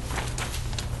repeatedly,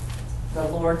 the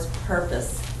Lord's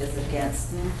purpose is against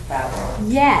Babylon.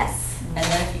 Yes. And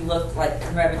then if you look like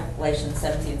in Revelation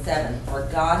 17:7, for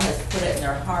God has put it in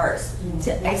their hearts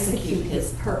to execute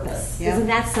His purpose. Yeah. Isn't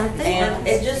that something? And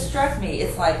it just struck me,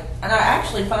 it's like, and I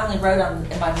actually finally wrote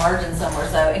in my margin somewhere,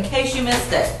 so in case you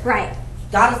missed it, Right.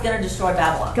 God is going to destroy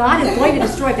Babylon. God is going to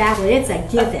destroy Babylon. It's a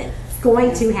given. It's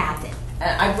going to happen.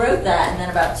 And I wrote that, and then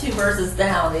about 2 verses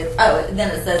down, then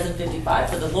it says in 55,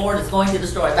 for the Lord is going to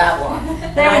destroy Babylon.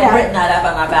 And There we I'd go. written that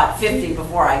up on about 50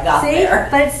 before I got See? there.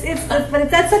 But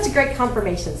that's such a great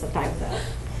confirmation sometimes, though.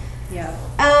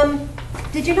 Yeah.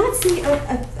 Did you not see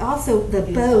also the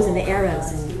bows and the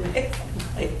arrows?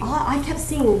 I kept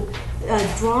seeing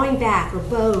drawing back or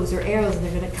bows or arrows, and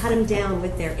they're going to cut them down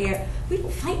with their arrows. We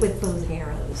didn't fight with bows and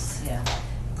arrows. Yeah.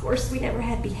 Of course, we never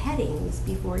had beheadings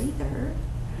before either,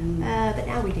 but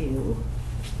now we do.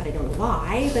 But I don't know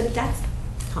why, but that's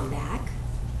come back.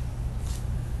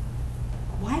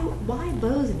 Why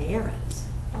bows and arrows?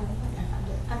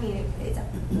 I mean, it's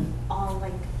all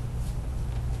like,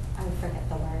 I would forget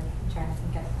the word. I'm trying to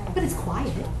think of it. I don't But it's know.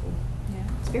 quiet. Yeah.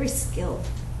 It's very skilled.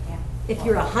 Yeah. If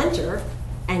you're a hunter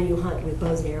and you hunt with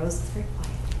bows and arrows, it's very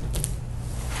quiet.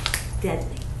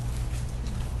 Deadly.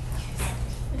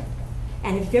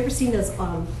 And if you've ever seen those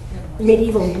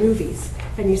medieval movies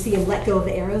and you see them let go of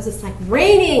the arrows, it's like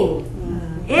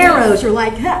raining arrows. You're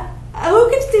like, huh, who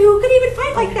could even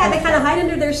fight like that? They kind of hide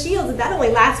under their shields, and that only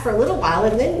lasts for a little while,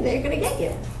 and then they're going to get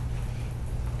you.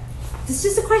 It's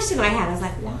just a question I had. I was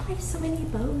like, why so many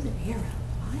bows and arrows?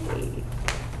 Why?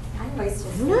 I always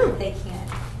just No. feel like they can't.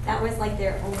 That was like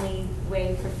their only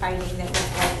way for fighting that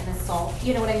was like an assault.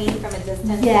 You know what I mean? From a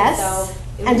distance. Yes. So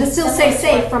it And was to still similar say to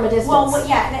safe what- from a distance. Well,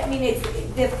 yeah. I mean, it's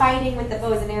the fighting with the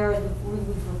bows and arrows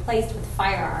we've replaced with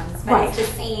firearms, but Right. it's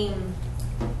the same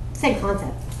Same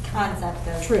concept. concept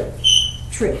of. True.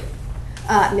 True.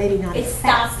 Maybe not. It as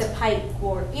stops fast. the pipe,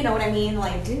 or you know what I mean?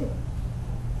 Like, I do.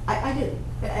 I do.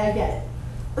 I get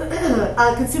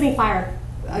it. Consuming fire.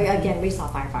 Again, we saw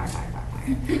fire.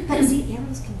 But see,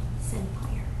 arrows can send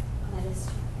fire. that is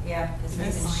true. Yeah, because we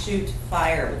can shoot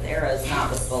fire with arrows, not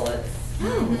with bullets.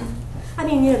 I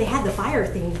mean, they had the fire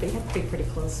thing, but you have to be pretty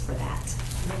close for that.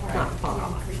 Not far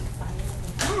off.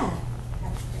 Yeah.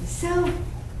 So,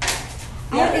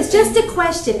 it's just a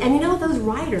question. And those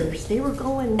riders, they were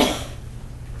going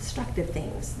destructive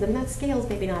things. The nut scales,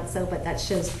 maybe not so, but that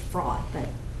shows fraud. But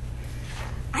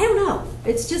I don't know.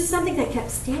 It's just something that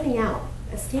kept standing out.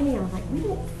 Like, we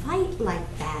don't fight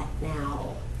like that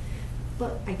now.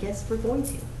 But I guess we're going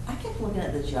to. I kept looking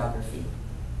at the geography.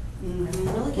 I really kept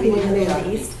You looking mean at in the the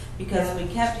geography. east? Because we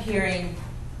kept hearing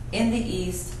in the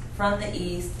east, from the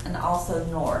east, and also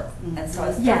north. And so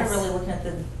I started Yes. really looking at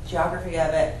the geography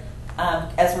of it.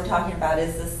 As we're talking about,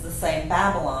 is this the same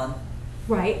Babylon?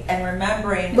 Right. And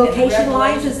remembering... in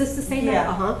Location-wise, Revelation- is this the same? Yeah.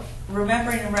 Uh-huh.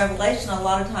 Remembering in Revelation, a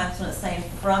lot of times when it's saying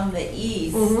from the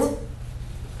east, Mhm.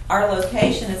 our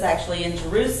location is actually in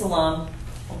Jerusalem.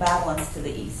 Well, Babylon's to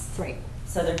the east. Right.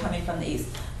 So they're coming from the east.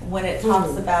 When it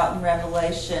talks about in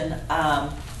Revelation,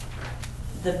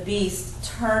 the beast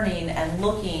turning and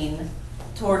looking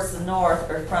towards the north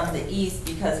or from the east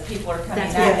because people are coming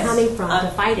That's at where they're him. coming from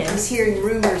to fight him. He's hearing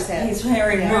rumors that. He's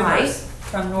hearing Right. rumors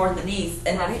from north and east.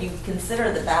 And Right. if you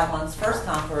consider that Babylon's first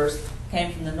conquerors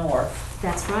came from the north.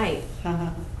 That's right. Uh-huh.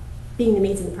 Being the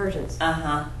Medes and the Persians.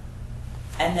 Uh-huh.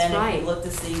 And then That's right. if you look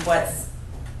to see what's,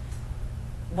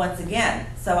 once again,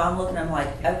 so I'm looking, I'm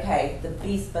like, okay, the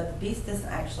beast, but the beast isn't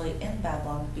actually in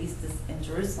Babylon, the beast is in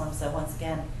Jerusalem, so once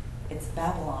again, it's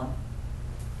Babylon.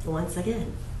 Once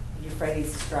again.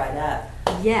 Euphrates is dried up.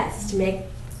 Yes, to make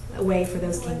a way for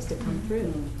those kings to come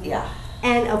through. Yeah.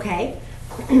 And, okay,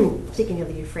 speaking of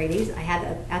the Euphrates, I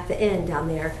had at the end down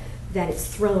there that it's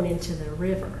thrown into the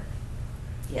river.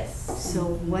 Yes. So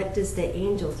what does the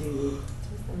angel do?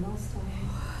 It's the most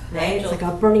The Right? angel It's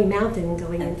like a burning mountain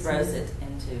going and into throws it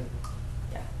into,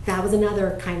 yeah. That was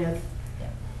another kind of,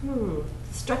 Yeah.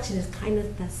 destruction is kind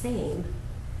of the same.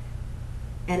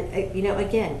 And,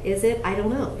 again, is it? I don't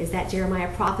know. Is that Jeremiah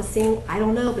prophesying? I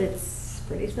don't know, but it's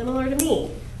pretty similar to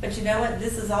me. But you know what?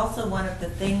 This is also one of the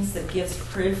things that gives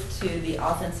proof to the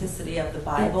authenticity of the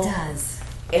Bible. It does.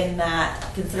 In that,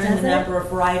 considering Does the it? number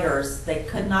of writers, they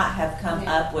could not have come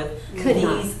up with Could these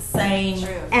not. same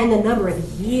And the number of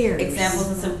years. examples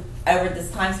and so over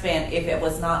this time span if it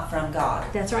was not from God.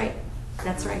 That's right.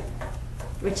 That's right.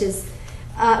 Which is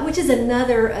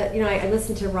another, I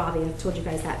listened to Robbie, I've told you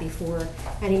guys that before,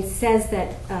 and he says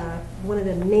that one of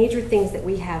the major things that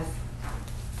we have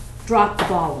dropped the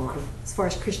ball on, as far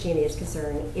as Christianity is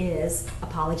concerned, is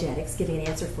apologetics, giving an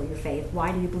answer for your faith.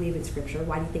 Why do you believe in Scripture?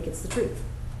 Why do you think it's the truth?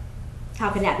 How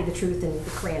can that be the truth and the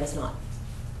Quran is not?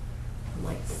 I'm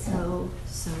like, so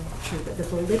true. But the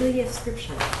validity of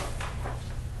Scripture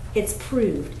It's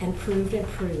proved and proved and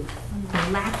proved.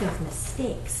 The lack of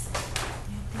mistakes.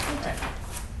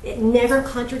 It never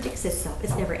contradicts itself.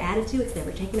 It's never added to, it's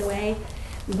never taken away.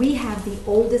 We have the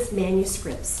oldest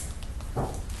manuscripts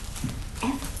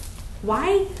ever.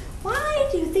 Why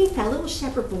do you think that little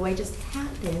shepherd boy just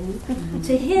happened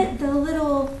to hit the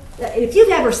little, if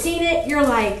you've ever seen it, you're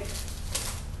like,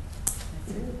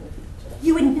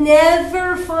 you would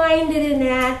never find it in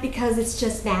that because it's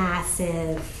just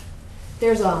massive.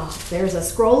 There's a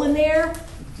scroll in there,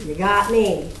 you got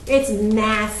me. It's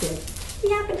massive.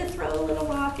 He happened to throw a little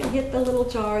rock and hit the little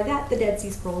jar that the Dead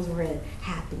Sea Scrolls were in.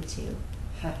 Happened to.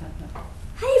 How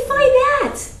do you find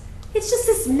that? It's just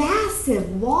this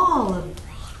massive wall of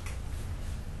rock.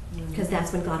 Because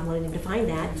that's when God wanted him to find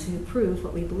that to prove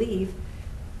what we believe.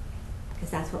 Because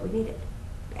that's what we needed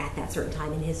at that certain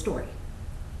time in his story.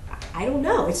 I don't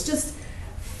know. It's just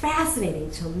fascinating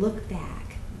to look back.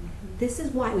 This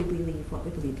is why we believe what we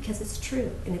believe, because it's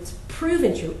true, and it's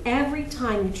proven true. Every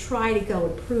time you try to go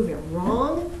and prove it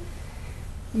wrong,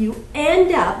 you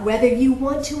end up, whether you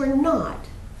want to or not,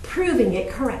 proving it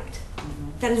correct.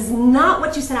 That is not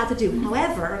what you set out to do.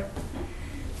 However,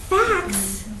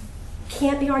 facts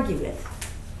can't be argued with.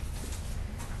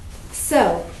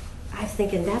 So, I'm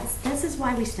thinking this is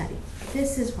why we study.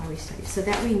 This is why we study, so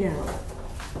that we know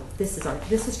this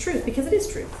is truth, because it is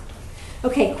truth.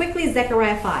 Okay, quickly,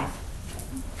 Zechariah 5.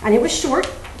 And it was short,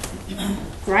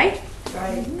 right?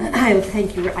 Right.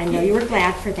 Thank you. I know you were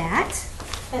glad for that.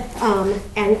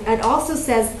 And it also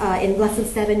says in lesson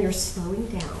 7, you're slowing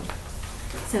down.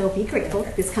 So be grateful.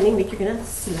 This coming week, you're going to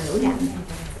slow down.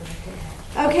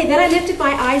 Okay, then I lifted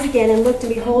my eyes again and looked,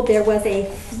 and behold, there was a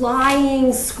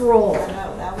flying scroll. I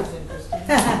know, that was interesting.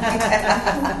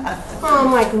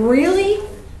 I'm like, really?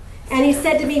 And he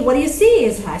said to me, what do you see?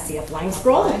 I see a flying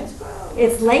scroll.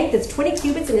 Its length is 20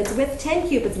 cubits and its width 10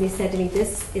 cubits. And he said to me,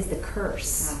 this is the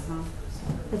curse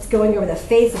that's going over the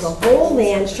face of the whole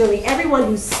land. Surely everyone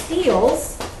who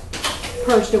steals,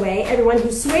 purged away. Everyone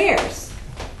who swears,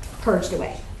 purged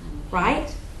away.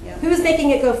 Right? Yeah. Who is making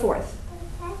it go forth?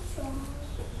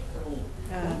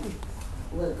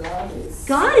 Well,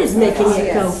 God is making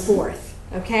it go forth.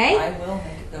 Okay? I will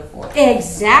make it go forth.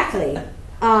 Exactly.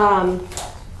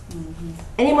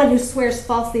 Anyone who swears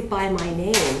falsely by my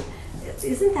name,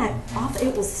 isn't that awful?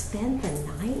 It will spend the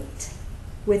night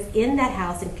within that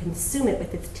house and consume it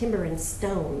with its timber and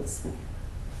stones.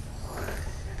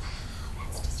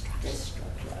 That's destruction.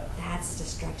 That's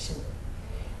destruction.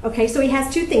 Okay, so he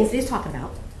has two things that he's talking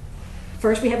about.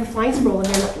 First, we have a flying scroll, and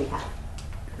then what do we have?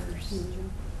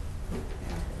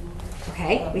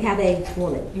 Okay, we have a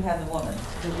woman. You have the woman.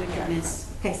 The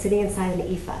wickedness. Okay, sitting inside an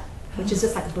ephah, which is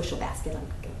just like a bushel basket.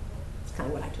 It's kind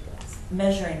of what I took it as.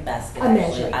 Measuring basket, A actually.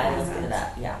 measuring I basket. listed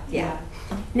that, yeah. Yeah.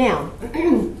 Now,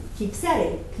 keep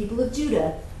setting. People of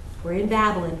Judah were in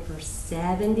Babylon for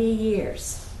 70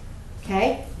 years.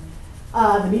 Okay?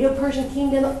 The Medo-Persian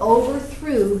kingdom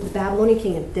overthrew the Babylonian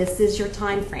kingdom. This is your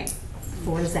time frame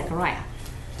for Zechariah.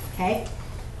 Okay?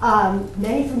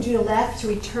 Many from Judah left to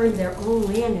return to their own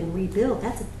land and rebuild.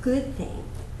 That's a good thing.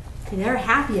 And they're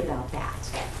happy about that.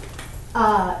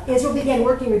 Israel began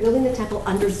working rebuilding the temple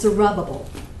under Zerubbabel.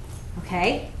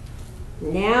 Okay?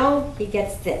 Now he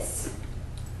gets this.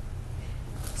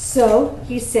 So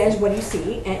he says, what do you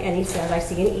see? And he says, I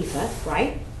see an ephah,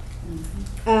 right?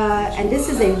 And this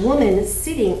is a woman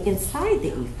sitting inside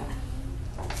the ephah.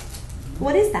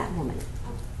 What is that woman?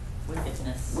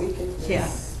 Wickedness. Yeah,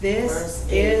 this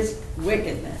is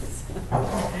wickedness.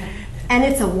 And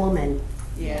it's a woman.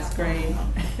 Yes, great.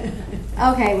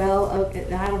 Okay, well,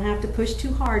 okay, I don't have to push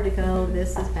too hard to go,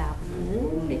 this is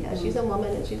Babylon, because she's a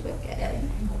woman and she's wicked.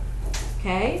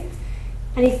 Okay?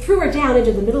 And he threw her down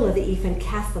into the middle of the ephah and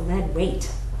cast the lead weight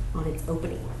on its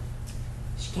opening.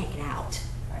 She can't get out.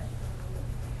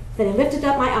 Then I lifted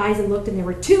up my eyes and looked, and there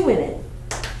were two women.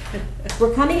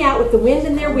 Were coming out with the wind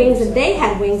in their wings, and they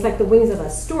had wings like the wings of a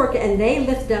stork, and they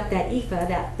lifted up that ephah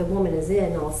that the woman is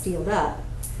in, all sealed up,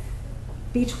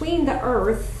 between the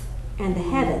earth and the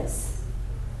heavens.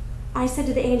 I said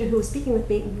to the angel who was speaking with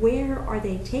me, where are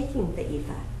they taking the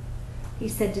ephah? He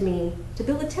said to me, to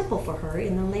build a temple for her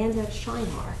in the land of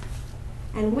Shinar.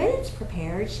 And when it's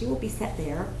prepared, she will be set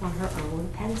there on her own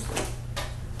pedestal.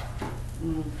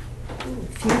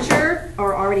 Future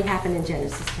or already happened in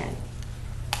Genesis 10?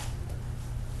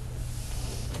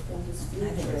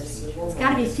 It's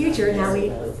got to be future. Now,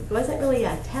 it wasn't really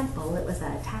a temple, it was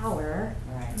a tower.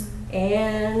 Right.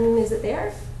 And is it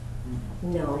there?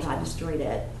 No, God destroyed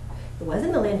it. It was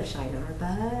in the land of Shinar,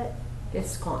 but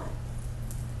it's gone.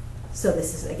 So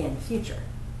this is, again, future.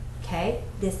 Okay?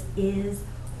 This is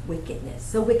wickedness.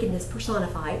 So wickedness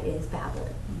personified is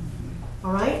Babylon.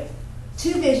 All right?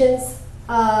 2 visions.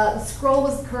 The scroll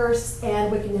was the curse,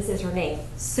 and wickedness is her name.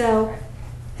 So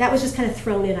that was just kind of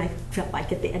thrown in. I felt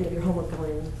like at the end of your homework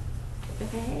going,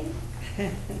 okay.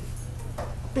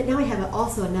 But now I have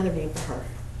also another name for her.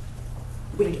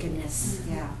 Wickedness.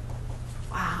 Yeah.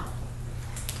 Wow.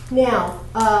 Now,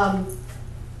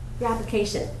 your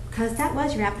application, because that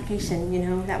was your application, you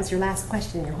know, that was your last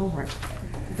question in your homework.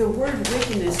 The word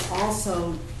wickedness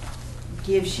also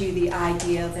gives you the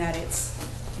idea that it's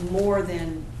more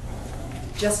than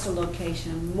just a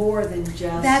location, more than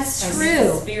just. That's a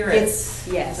true. Spirit. It's,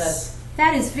 yes.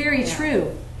 That is very Yeah.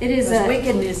 true. It is Because a,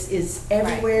 wickedness is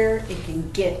everywhere. It can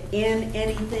get in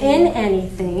anything. in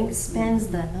anything, spends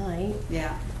the night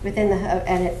Yeah. within the,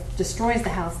 and it destroys the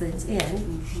house that it's in.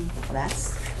 Mhm. Well,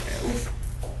 that's true.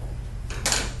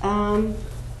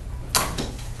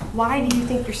 Why do you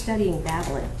think you're studying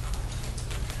Babylon?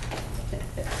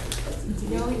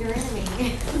 Know your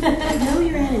enemy. Know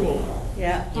your enemy,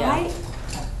 Yeah. right?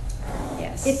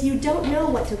 Yes. If you don't know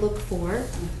what to look for,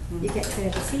 you get kind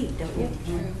of deceived, don't you?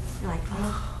 You're like,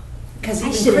 oh, Because I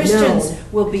even should've Christians known.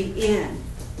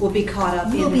 will be caught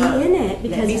up you'll in be her. in it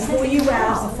because Let it me says pull it you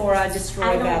out. out before I destroy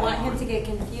I don't Babylon. want him to get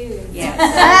confused. Yes.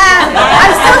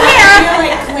 I'm still here. You're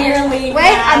like clearly.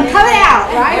 Wait, I'm coming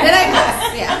out, right?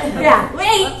 Yeah. Yeah,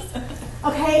 wait.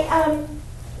 Okay,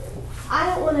 I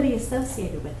don't want to be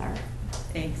associated with her,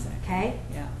 Exactly. okay?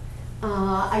 Yeah.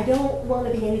 I don't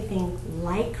want to be anything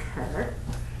like her.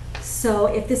 So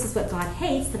if this is what God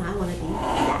hates, then I want to be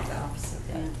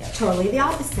that. Totally the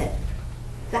opposite.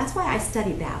 That's why I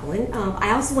study Babylon.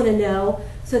 I also want to know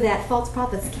so that false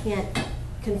prophets can't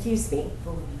confuse me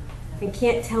and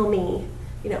can't tell me,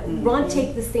 you know, Ron,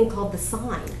 take this thing called the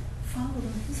sign.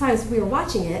 So we were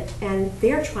watching it, and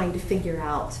they're trying to figure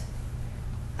out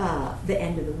the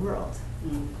end of the world.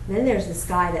 Mm. Then there's this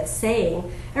guy that's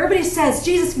saying, everybody says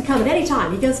Jesus can come at any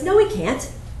time. He goes, no, he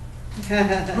can't.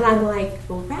 And I'm like,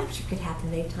 well, rapture could happen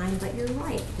at any time, but you're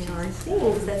right. There are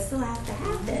things that still have to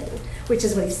happen, which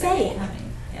is what he's saying.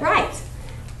 Yeah. Right.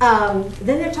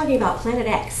 Then they're talking about Planet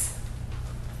X.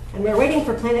 And we're waiting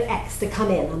for Planet X to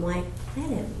come in. I'm like,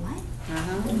 Planet what?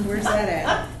 Where's that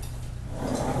at?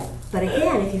 But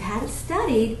again, if you hadn't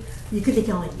studied, you could be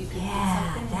going,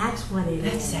 yeah, that's what it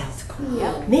is. Sounds cool.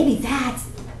 Yep. Maybe that's,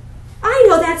 I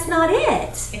know that's not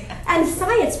it. And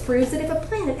science proves that if a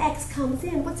planet X comes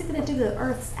in, what's it going to do to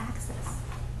Earth's axis?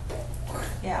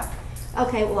 Yeah.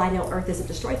 Okay, well, I know Earth isn't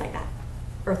destroyed like that.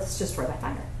 Earth is destroyed by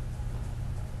fire.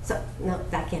 So, no,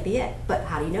 that can't be it. But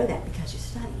how do you know that? Because you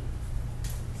study.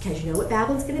 Because you know what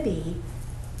Babylon's going to be.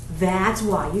 That's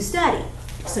why you study.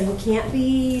 So you can't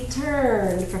be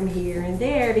turned from here and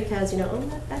there because, you know,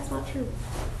 oh, that's not true.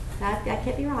 That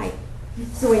can't be right.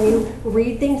 So when you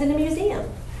read things in a museum,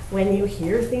 when you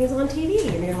hear things on TV,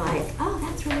 and you're like, oh,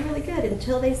 that's really, really good,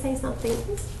 until they say something, I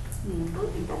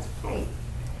don't think that's right.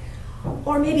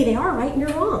 Or maybe they are right and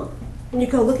you're wrong. And you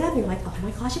go look it up and you're like, oh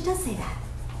my gosh, it does say that.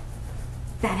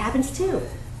 That happens too.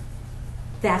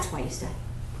 That's why you study.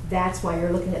 That's why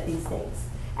you're looking at these things.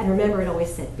 And remember, it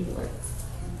always said, be alert.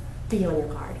 Be on your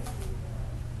guard.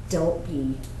 Don't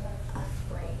be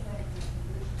afraid.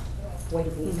 Boy, do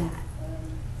we need that.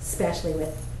 Especially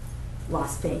with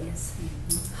Las Vegas.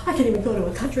 I can't even go to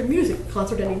a country music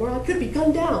concert anymore. I could be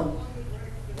gunned down.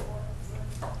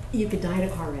 You could die in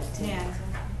a car wreck too. Yeah.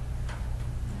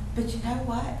 But you know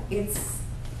what? It's,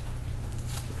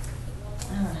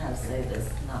 I don't know how to say this,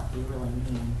 not be really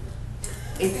mean.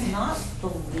 It's not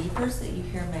believers that you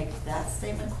hear make that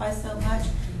statement quite so much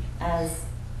as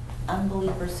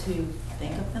unbelievers who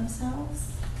think of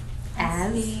themselves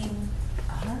as being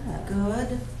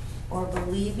good or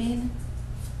believing,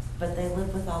 but they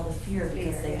live with all the fear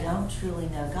because they don't truly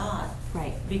know God.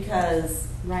 Right. Because,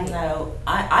 Right. you know,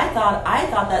 I thought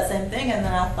that same thing, and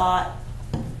then I thought,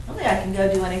 really, I can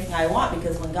go do anything I want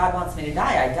because when God wants me to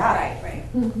die, I die. Right.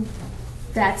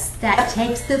 That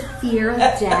takes the fear of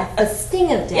death, the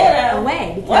sting of death You know,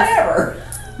 away. Because whatever.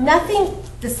 nothing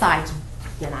decides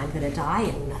when I'm going to die,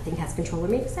 and nothing has control of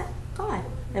me except God.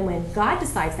 And when God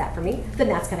decides that for me, then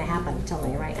that's going to happen. I'm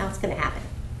telling you right now, it's going to happen.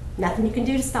 Nothing you can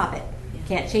do to stop it. You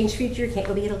can't change future. You can't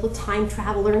go be a little time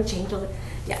traveler and change all the.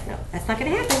 Yeah, no, that's not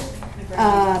going to happen.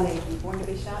 If you're born to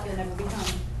be shot, you'll never be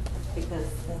home. Because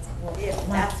that's what.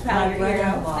 That's My how you're, you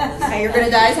know. brother-in-law is- How you're gonna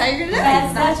die is how you're gonna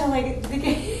die. That's such a like.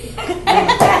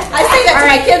 I say that to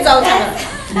my kids all the time.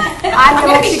 I'm going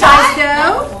to let you guys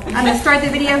go. I'm going to start the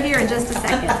video here in just a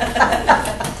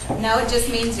second. No, it just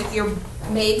means if you're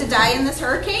made to die in this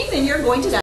hurricane, then you're going to die.